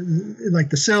air, like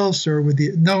the cells, or with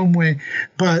the gnome way.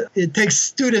 But it takes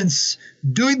students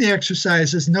doing the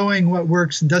exercises, knowing what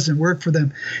works and doesn't work for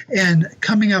them, and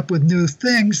coming up with new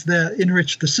things that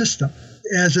enrich the system.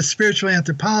 As a spiritual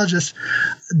anthropologist,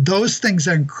 those things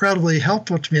are incredibly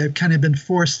helpful to me. I've kind of been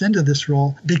forced into this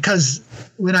role because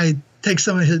when I take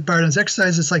some of his Bardowns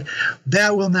exercises, it's like,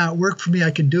 that will not work for me. I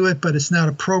can do it, but it's not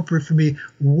appropriate for me.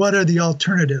 What are the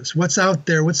alternatives? What's out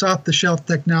there? What's off-the-shelf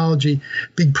technology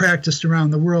being practiced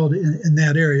around the world in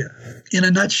that area? In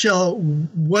a nutshell,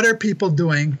 what are people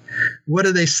doing? What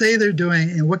do they say they're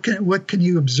doing? And what can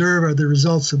you observe are the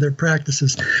results of their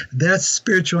practices? That's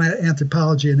spiritual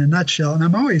anthropology in a nutshell. And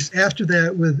I'm always after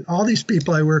that with all these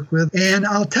people I work with, and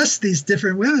I'll test these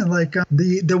different women. Like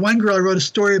the one girl, I wrote a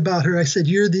story about her. I said,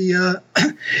 you're the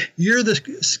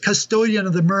custodian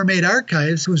of the Mermaid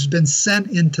Archives who's been sent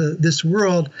into this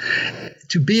world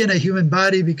to be in a human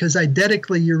body because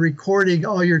eidetically you're recording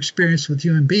all your experience with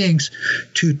human beings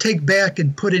to take back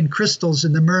and put in crystals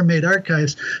in the Mermaid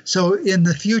Archives. So in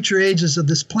the future ages of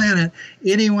this planet,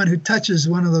 anyone who touches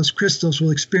one of those crystals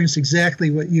will experience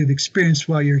exactly what you've experienced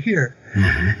while you're here.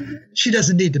 Mm-hmm. She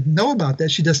doesn't need to know about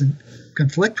that. She doesn't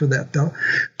conflict with that, though.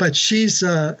 But she's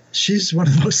one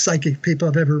of the most psychic people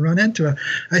I've ever run into.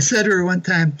 I said to her one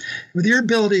time, with your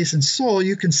abilities and soul,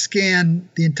 you can scan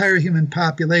the entire human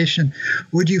population.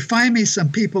 Would you find me some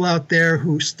people out there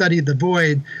who study the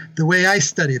void the way I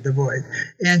studied the void?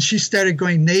 And she started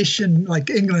going nation, like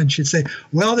England. She'd say,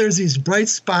 well, there's these bright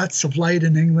spots of light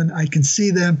in England. I can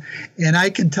see them, and I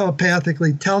can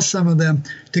telepathically tell some of them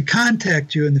to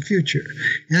contact you in the future.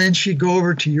 And then she'd go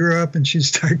over to Europe and she'd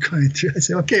start going through. I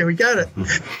say, okay, we got it.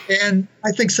 And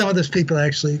I think some of those people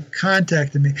actually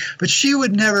contacted me. But she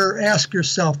would never ask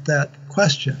herself that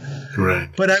question. Right.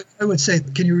 But I would say,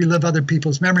 can you relive other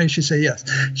people's memories? She'd say, yes.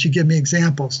 She'd give me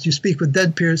examples. Do you speak with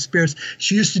dead spirits?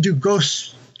 She used to do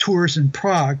ghost tours in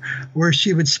Prague, where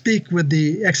she would speak with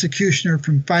the executioner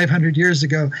from 500 years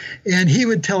ago, and he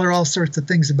would tell her all sorts of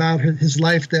things about his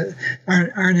life that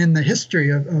aren't in the history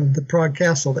of the Prague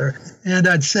castle there. And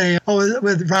I'd say, oh,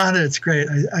 with Rhonda, it's great.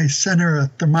 I sent her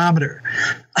a thermometer,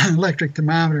 an electric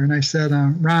thermometer, and I said,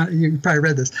 Rhonda, you probably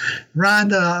read this,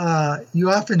 Rhonda,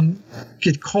 you often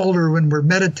get colder when we're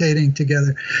meditating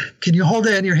together. Can you hold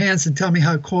that in your hands and tell me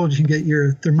how cold you can get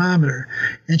your thermometer?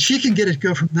 And she can get it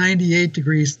go from 98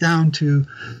 degrees down to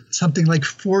something like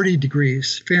 40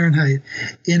 degrees Fahrenheit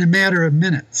in a matter of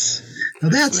minutes. Now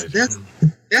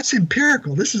that's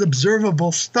empirical. This is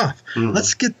observable stuff.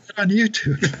 Let's get that on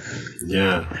YouTube.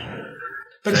 Yeah.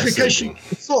 But it's because she's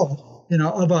the soul,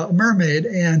 of a mermaid,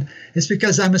 and it's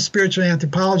because I'm a spiritual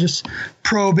anthropologist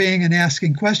probing and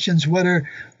asking questions. What are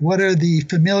the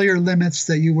familiar limits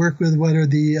that you work with? What are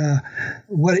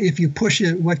what if you push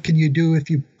it? What can you do if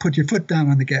you put your foot down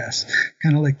on the gas?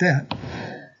 Kind of like that.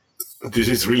 This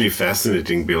is really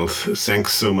fascinating, Bill.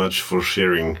 Thanks so much for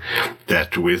sharing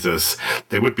that with us.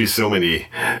 There would be so many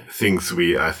things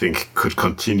I think, could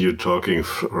continue talking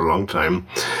for a long time,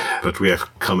 but we have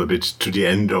come a bit to the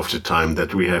end of the time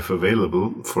that we have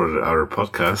available for our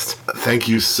podcast. Thank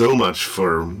you so much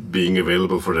for being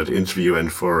available for that interview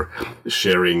and for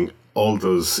sharing all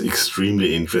those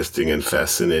extremely interesting and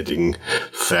fascinating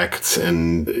facts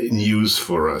and news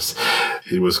for us.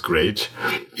 It was great.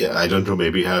 Yeah, I don't know,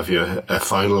 maybe have you a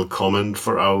final comment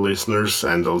for our listeners,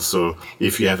 and also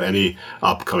if you have any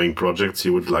upcoming projects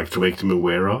you would like to make them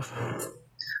aware of?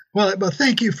 Well,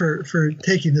 thank you for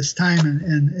taking this time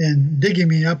and digging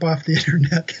me up off the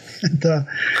internet. And,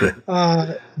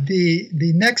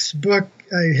 the next book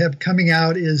I have coming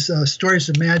out is Stories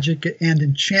of Magic and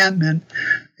Enchantment,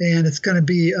 and it's going to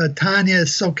be Tanya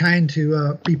is so kind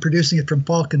to be producing it from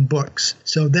Falcon Books.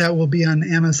 So that will be on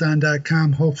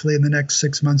Amazon.com hopefully in the next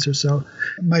 6 months or so.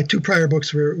 My two prior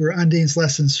books were Undine's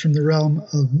Lessons from the Realm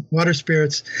of Water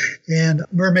Spirits and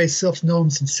Mermaids, Sylphs,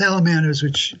 Gnomes, and Salamanders,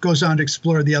 which goes on to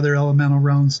explore the other elemental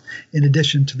realms in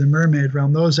addition to the mermaid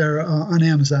realm. Those are on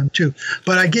Amazon too.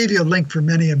 But I gave you a link for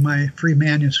many of my free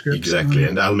manuscripts. Exactly,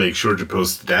 and I'll make sure to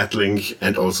post that link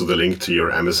and also the link to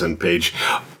your Amazon page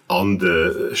on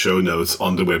the show notes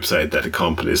on the website that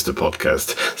accompanies the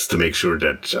podcast, to make sure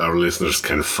that our listeners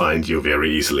can find you very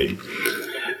easily.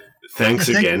 Thanks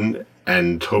again,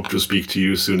 and hope to speak to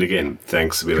you soon again.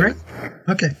 Thanks, Willem. Great.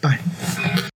 Okay, bye.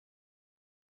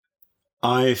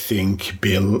 I think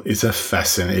Bill is a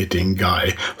fascinating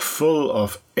guy, full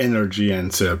of energy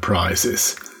and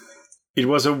surprises. It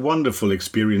was a wonderful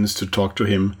experience to talk to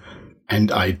him,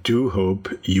 and I do hope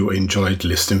you enjoyed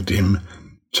listening to him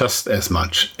just as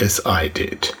much as I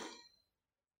did.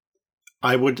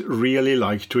 I would really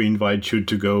like to invite you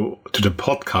to go to the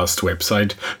podcast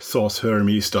website,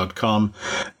 thorshermes.com,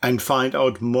 and find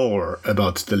out more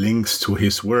about the links to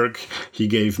his work he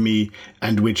gave me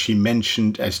and which he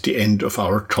mentioned at the end of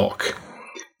our talk.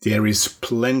 There is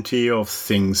plenty of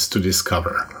things to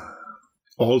discover.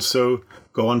 Also,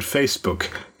 go on Facebook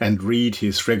and read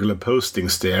his regular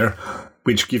postings there,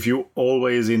 which give you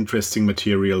always interesting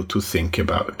material to think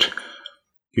about.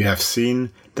 You have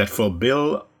seen that for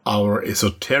Bill, our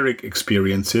esoteric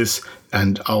experiences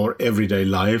and our everyday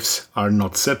lives are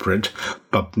not separate,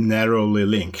 but narrowly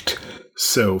linked.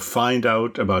 So find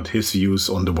out about his views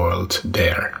on the world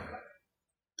there.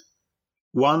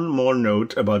 One more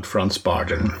note about Franz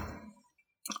Bardon.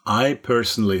 I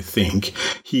personally think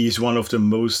he is one of the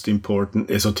most important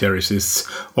esotericists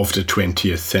of the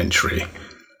 20th century.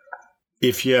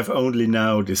 If you have only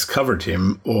now discovered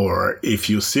him, or if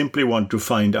you simply want to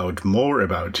find out more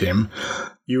about him,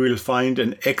 you will find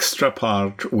an extra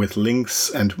part with links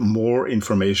and more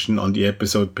information on the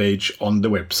episode page on the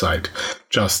website,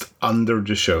 just under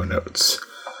the show notes.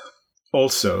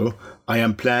 Also, I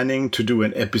am planning to do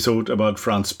an episode about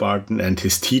Franz Bardon and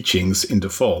his teachings in the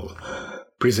fall,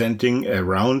 presenting a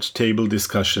roundtable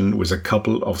discussion with a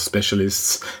couple of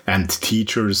specialists and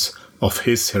teachers of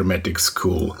his Hermetic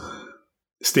school.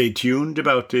 Stay tuned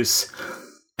about this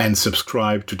and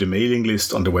subscribe to the mailing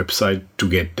list on the website to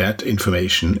get that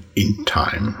information in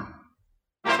time.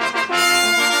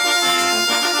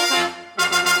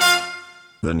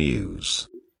 The news.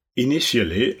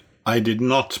 Initially, I did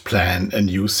not plan a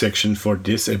news section for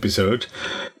this episode,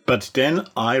 but then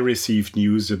I received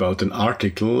news about an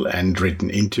article and written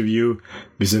interview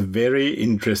with a very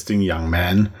interesting young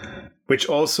man, which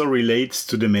also relates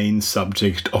to the main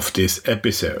subject of this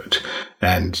episode,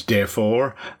 and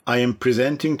therefore I am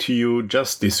presenting to you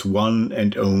just this one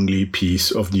and only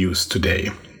piece of news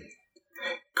today.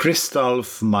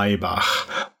 Christoph Maybach,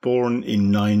 born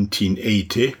in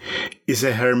 1980, is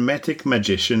a Hermetic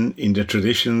magician in the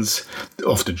traditions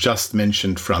of the just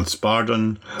mentioned Franz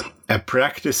Bardon, a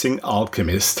practicing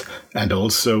alchemist, and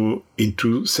also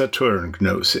into Saturn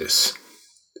gnosis.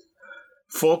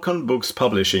 Falcon Books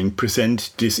Publishing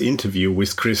present this interview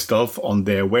with Christoph on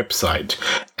their website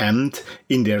and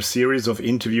in their series of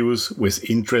interviews with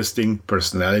interesting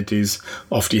personalities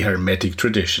of the Hermetic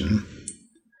tradition.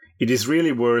 It is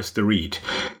really worth the read.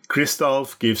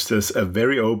 Christoph gives us a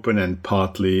very open and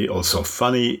partly also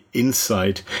funny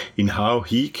insight in how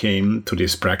he came to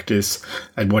this practice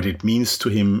and what it means to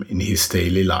him in his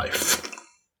daily life.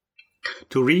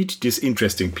 To read this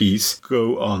interesting piece,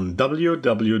 go on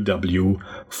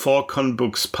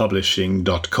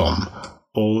www.falconbookspublishing.com,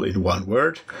 all in one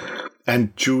word,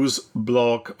 and choose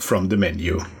blog from the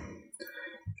menu.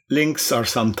 Links are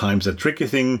sometimes a tricky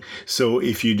thing, so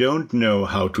if you don't know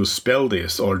how to spell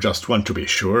this or just want to be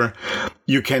sure,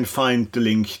 you can find the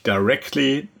link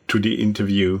directly to the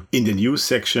interview in the news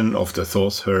section of the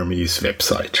Thors Hermes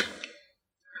website.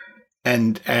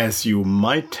 And as you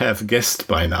might have guessed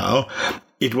by now,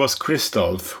 it was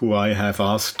Christoph who I have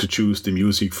asked to choose the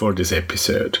music for this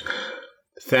episode.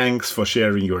 Thanks for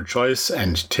sharing your choice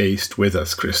and taste with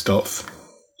us, Christoph.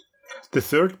 The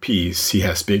third piece he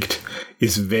has picked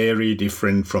is very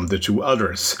different from the two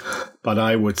others, but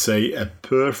I would say a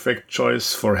perfect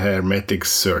choice for a Hermetic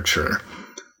searcher.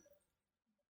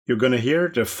 You're gonna hear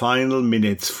the final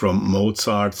minutes from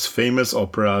Mozart's famous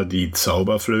opera Die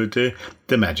Zauberflöte,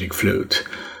 the Magic Flute.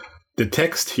 The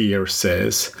text here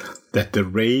says that the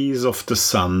rays of the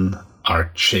sun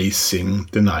are chasing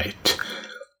the night.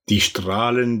 Die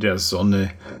Strahlen der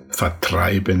Sonne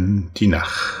vertreiben die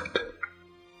Nacht.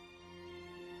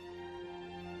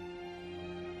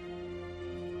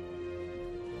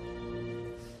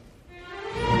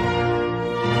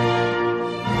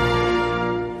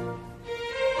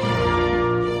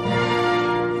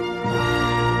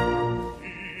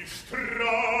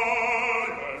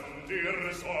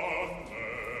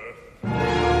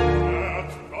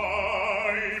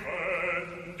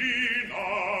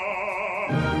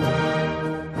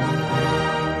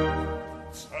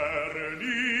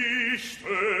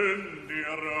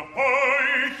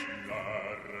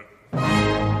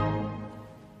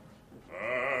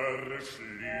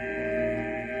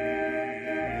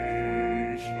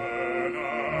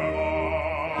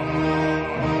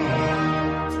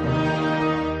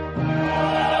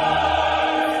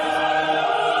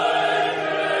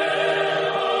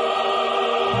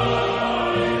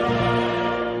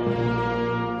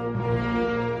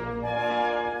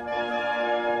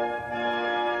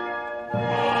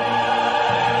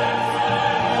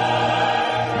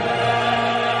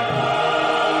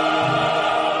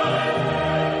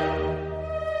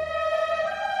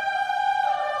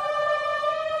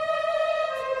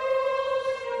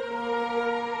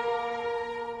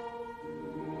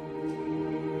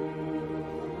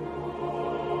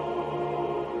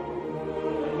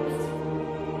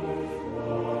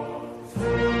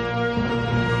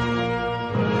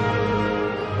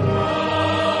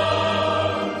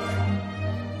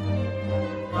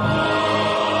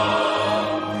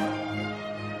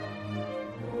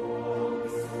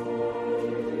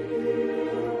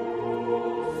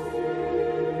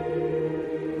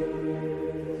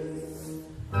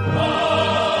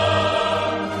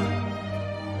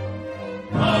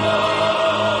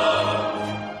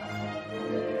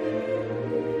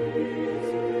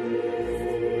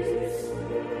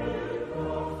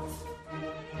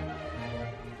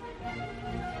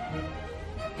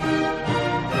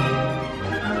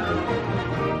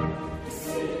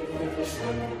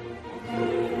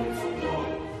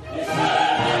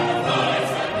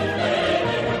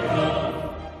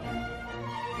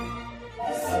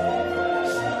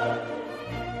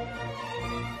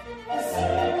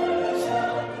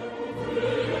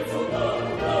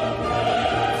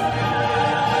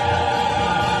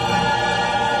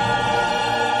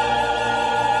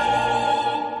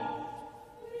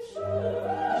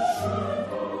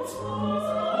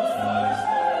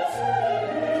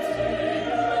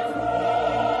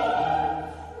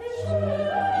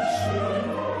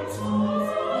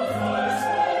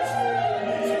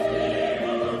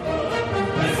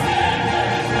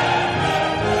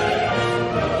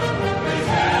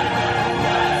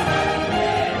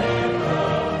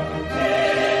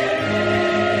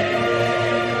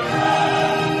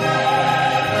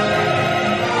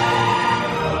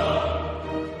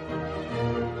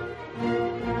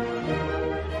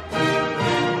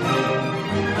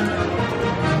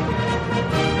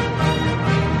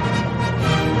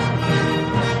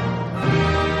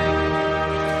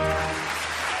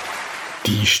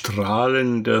 Die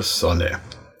Strahlen der Sonne.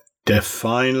 The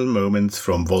final moments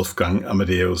from Wolfgang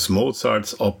Amadeus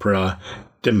Mozart's opera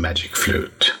The Magic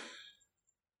Flute.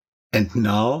 And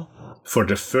now, for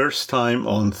the first time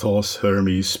on Thor's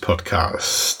Hermes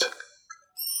podcast.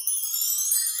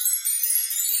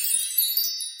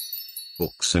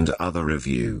 Books and other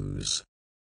reviews.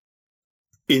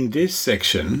 In this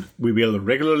section, we will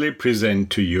regularly present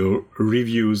to you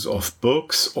reviews of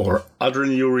books or other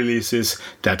new releases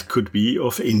that could be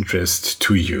of interest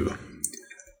to you.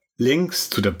 Links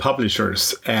to the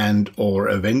publishers and/or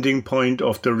a vending point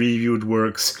of the reviewed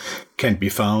works can be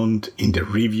found in the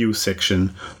review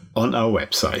section on our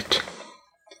website.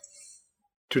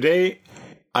 Today,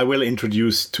 I will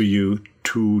introduce to you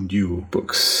 2 new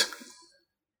books.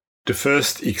 The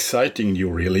first exciting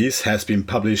new release has been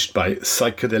published by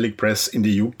Psychedelic Press in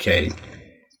the UK.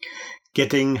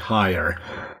 Getting Higher,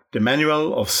 the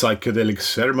Manual of Psychedelic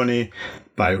Ceremony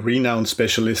by renowned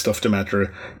specialist of the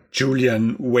matter,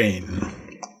 Julian Wayne.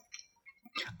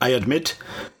 I admit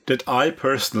that I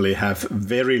personally have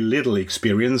very little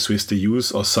experience with the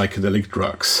use of psychedelic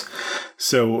drugs.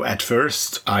 So at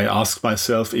first I asked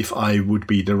myself if I would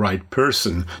be the right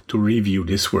person to review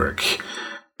this work.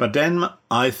 But then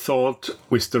I thought,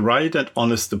 with the right and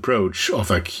honest approach of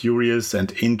a curious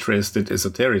and interested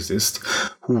esotericist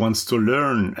who wants to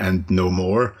learn and know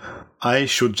more, I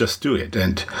should just do it.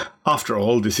 And after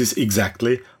all, this is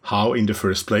exactly how in the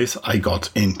first place I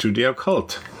got into the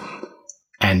occult.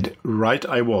 And right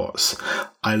I was.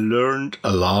 I learned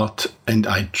a lot and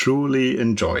I truly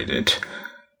enjoyed it.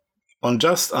 On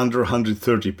just under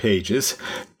 130 pages,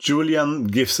 Julian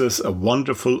gives us a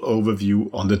wonderful overview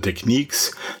on the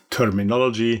techniques,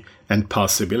 terminology, and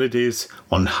possibilities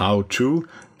on how to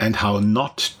and how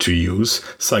not to use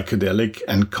psychedelic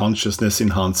and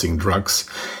consciousness-enhancing drugs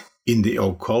in the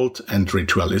occult and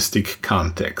ritualistic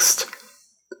context.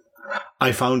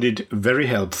 I found it very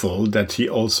helpful that he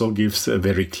also gives a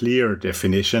very clear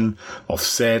definition of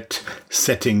set,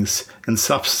 settings, and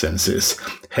substances,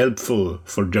 helpful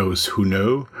for those who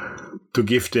know, to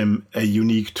give them a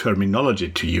unique terminology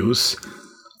to use,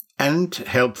 and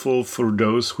helpful for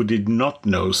those who did not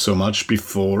know so much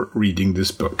before reading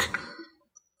this book.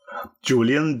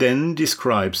 Julian then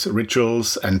describes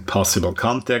rituals and possible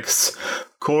contexts,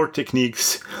 core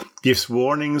techniques, gives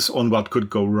warnings on what could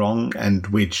go wrong and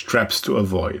which traps to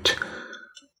avoid.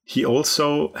 He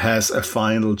also has a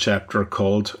final chapter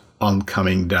called On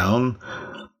Coming Down,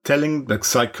 telling the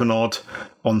psychonaut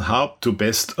on how to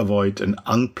best avoid an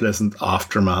unpleasant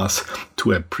aftermath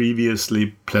to a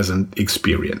previously pleasant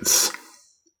experience.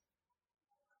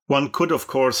 One could, of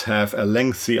course, have a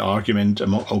lengthy argument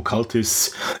among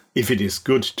occultists if it is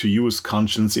good to use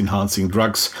conscience-enhancing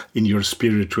drugs in your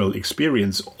spiritual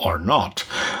experience or not,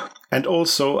 and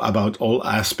also about all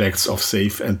aspects of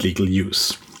safe and legal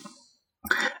use.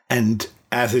 And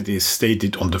as it is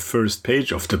stated on the first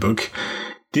page of the book,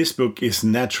 this book is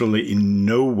naturally in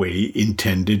no way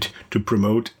intended to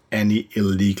promote any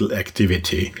illegal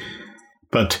activity.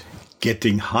 But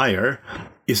Getting Higher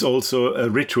is also a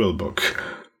ritual book,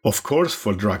 of course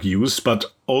for drug use, but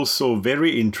also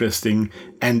very interesting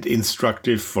and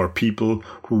instructive for people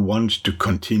who want to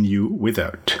continue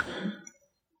without.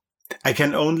 I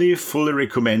can only fully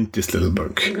recommend this little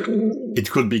book. It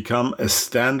could become a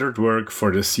standard work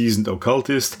for the seasoned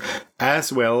occultist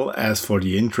as well as for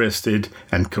the interested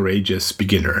and courageous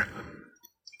beginner.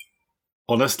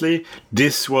 Honestly,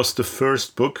 this was the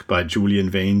first book by Julian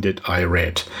Wayne that I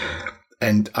read,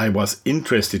 and I was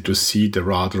interested to see the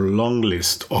rather long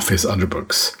list of his other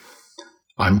books.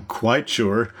 I'm quite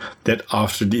sure that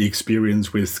after the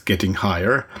experience with Getting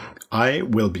Higher, I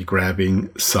will be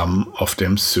grabbing some of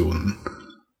them soon.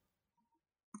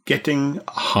 Getting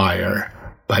Higher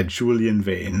by Julian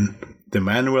Vane, the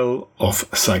Manual of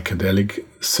Psychedelic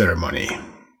Ceremony.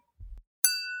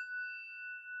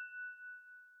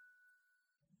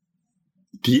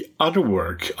 The other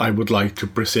work I would like to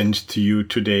present to you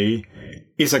today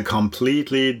is a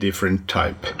completely different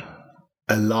type.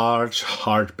 A large,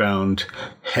 hardbound,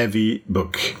 heavy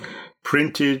book,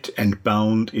 printed and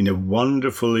bound in a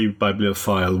wonderfully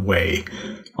bibliophile way,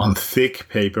 on thick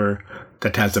paper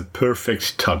that has a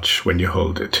perfect touch when you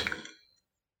hold it.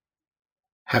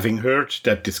 Having heard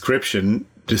that description,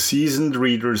 the seasoned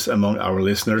readers among our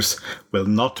listeners will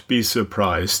not be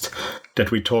surprised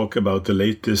that we talk about the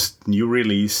latest new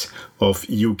release of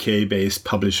UK-based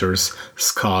publishers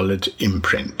Scarlet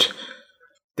Imprint.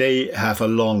 They have a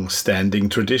long-standing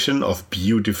tradition of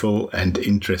beautiful and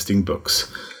interesting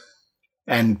books.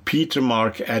 And Peter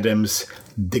Mark Adams'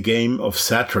 The Game of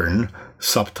Saturn,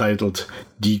 subtitled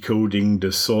Decoding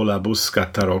the Sola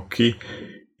Busca Tarocchi,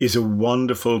 is a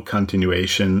wonderful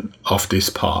continuation of this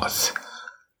path.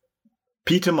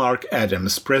 Peter Mark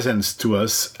Adams presents to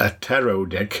us a tarot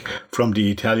deck from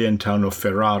the Italian town of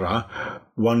Ferrara,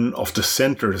 one of the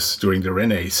centers during the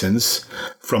Renaissance,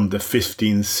 from the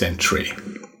 15th century.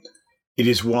 It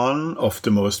is one of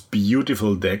the most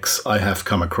beautiful decks I have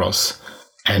come across,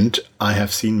 and I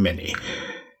have seen many,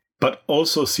 but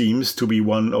also seems to be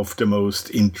one of the most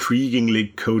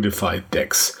intriguingly codified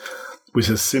decks, with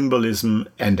a symbolism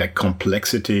and a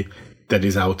complexity that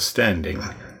is outstanding.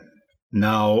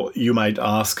 Now, you might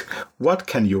ask, what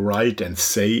can you write and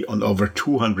say on over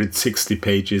 260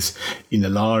 pages in a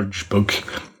large book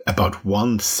about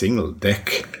one single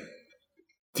deck?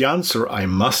 The answer I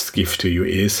must give to you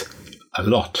is a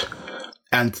lot.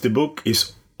 And the book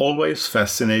is always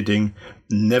fascinating,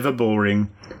 never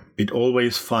boring. It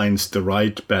always finds the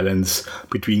right balance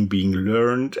between being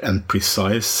learned and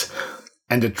precise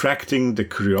and attracting the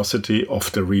curiosity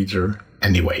of the reader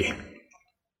anyway.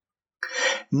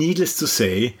 Needless to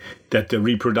say that the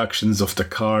reproductions of the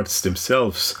cards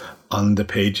themselves on the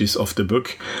pages of the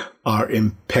book are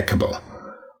impeccable.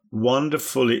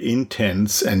 Wonderfully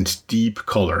intense and deep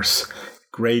colors,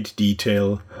 great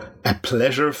detail, a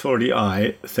pleasure for the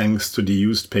eye thanks to the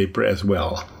used paper as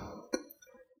well.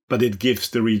 But it gives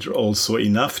the reader also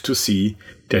enough to see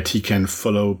that he can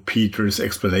follow Peter's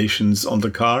explanations on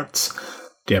the cards,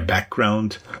 their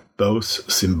background,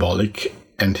 both symbolic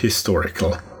and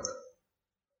historical.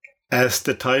 As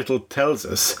the title tells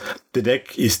us, the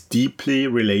deck is deeply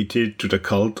related to the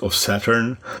cult of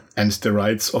Saturn and the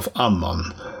rites of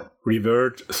Ammon,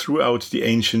 revered throughout the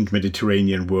ancient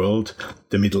Mediterranean world,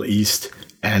 the Middle East,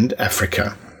 and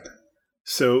Africa.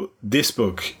 So this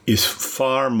book is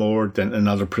far more than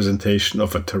another presentation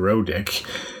of a tarot deck,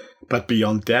 but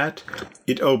beyond that,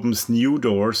 it opens new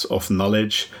doors of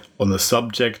knowledge on a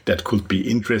subject that could be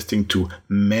interesting to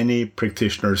many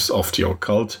practitioners of the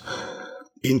occult,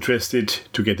 interested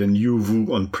to get a new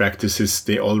view on practices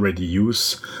they already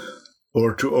use,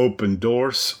 or to open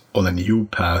doors on a new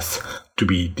path to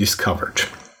be discovered.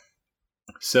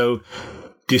 So,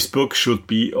 this book should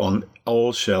be on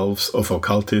all shelves of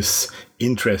occultists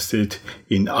interested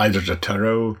in either the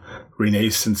tarot,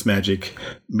 Renaissance magic,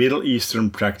 Middle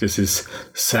Eastern practices,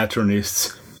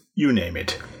 Saturnists, you name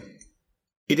it.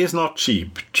 It is not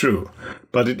cheap, true,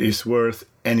 but it is worth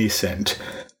any cent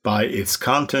by its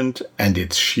content and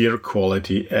its sheer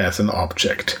quality as an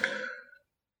object.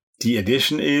 The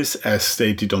edition is, as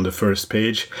stated on the first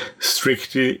page,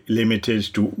 strictly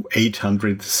limited to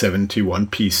 871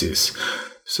 pieces.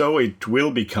 So it will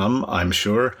become, I'm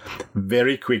sure,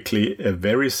 very quickly a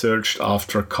very searched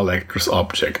after collector's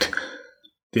object.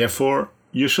 Therefore,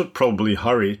 you should probably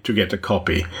hurry to get a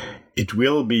copy. It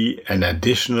will be an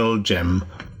additional gem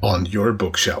on your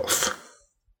bookshelf.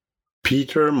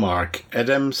 Peter Mark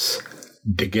Adams,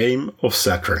 The Game of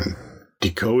Saturn,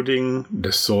 Decoding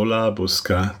the Sola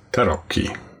Busca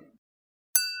Tarocchi.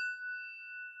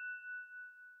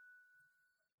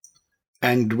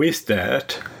 And with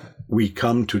that, we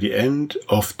come to the end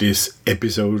of this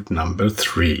episode number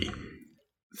 3.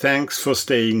 Thanks for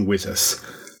staying with us.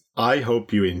 I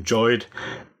hope you enjoyed,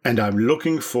 and I'm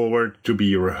looking forward to be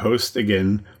your host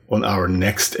again on our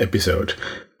next episode,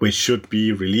 which should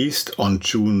be released on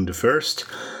June the 1st,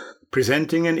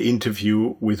 presenting an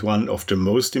interview with one of the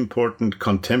most important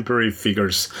contemporary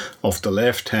figures of the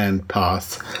left-hand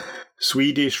path,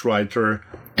 Swedish writer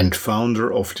and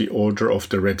founder of the Order of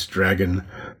the Red Dragon,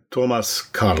 Thomas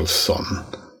Karlsson.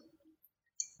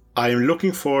 I am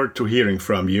looking forward to hearing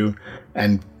from you,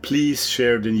 and please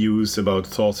share the news about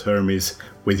Thoth Hermes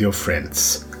with your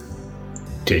friends.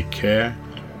 Take care,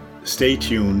 stay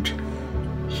tuned,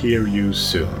 hear you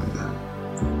soon.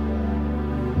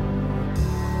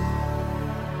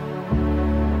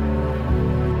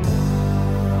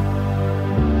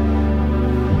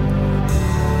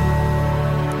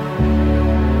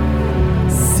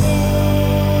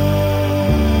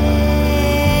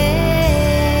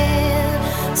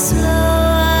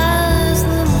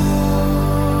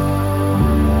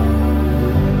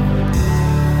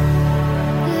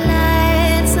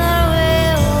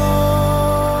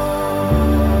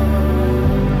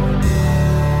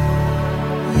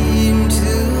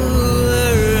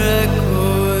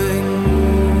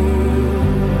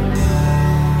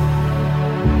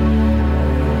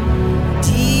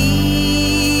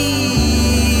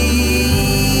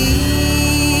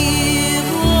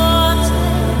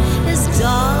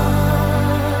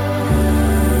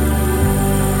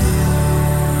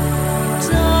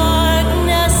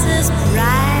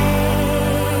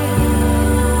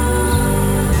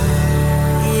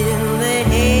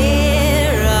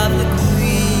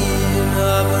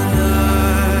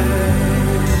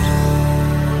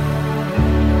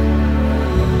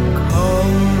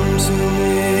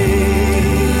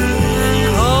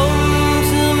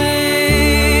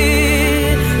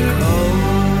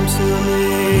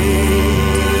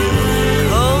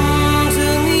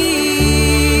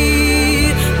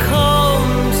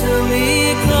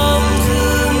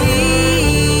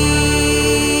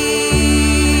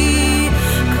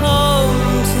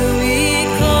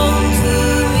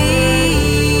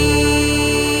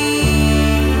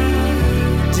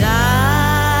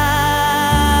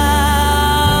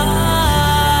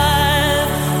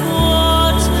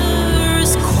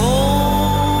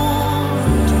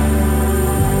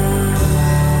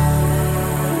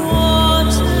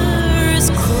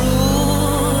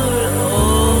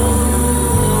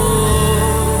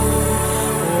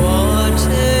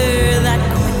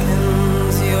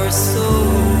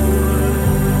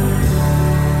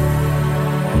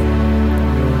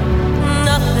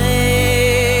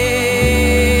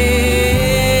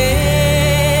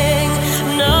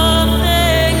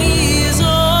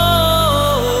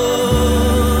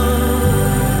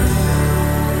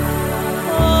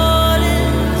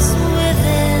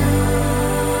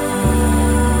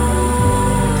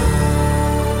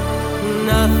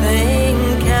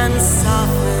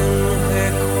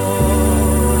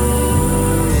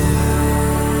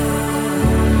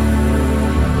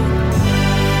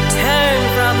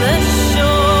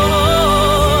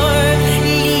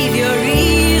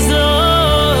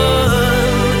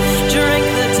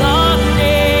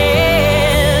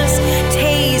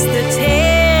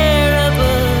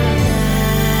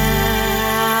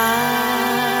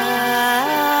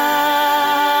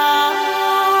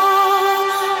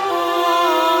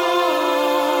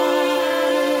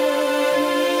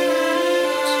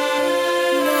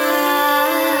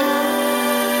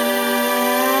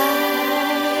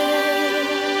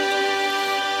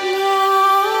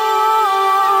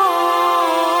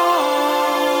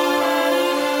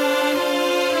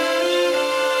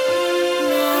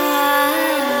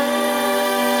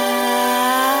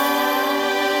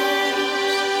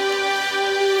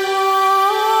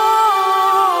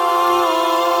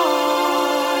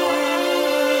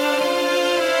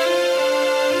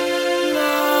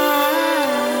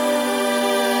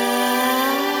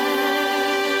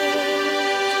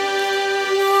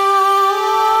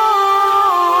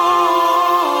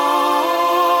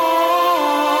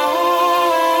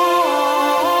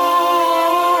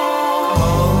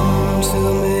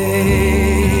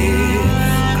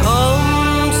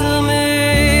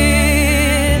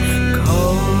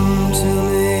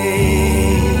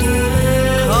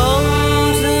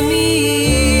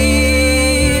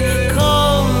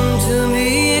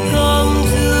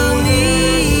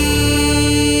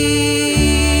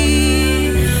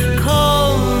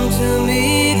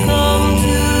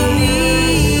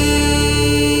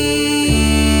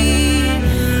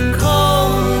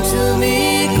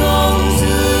 Come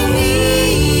to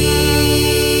me.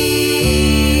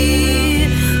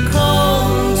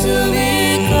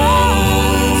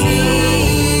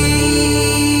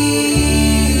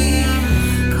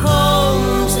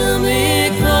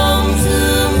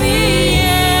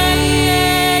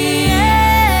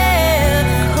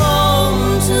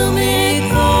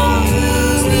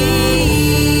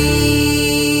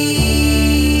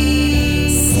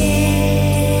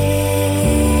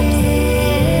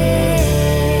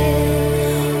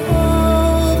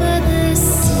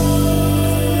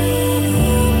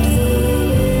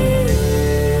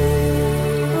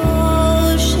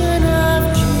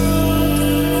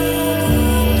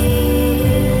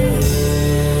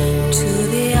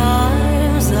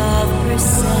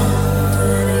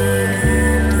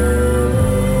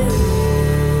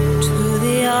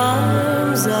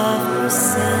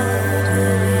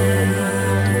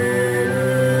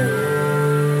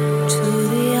 to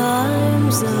the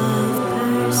arms of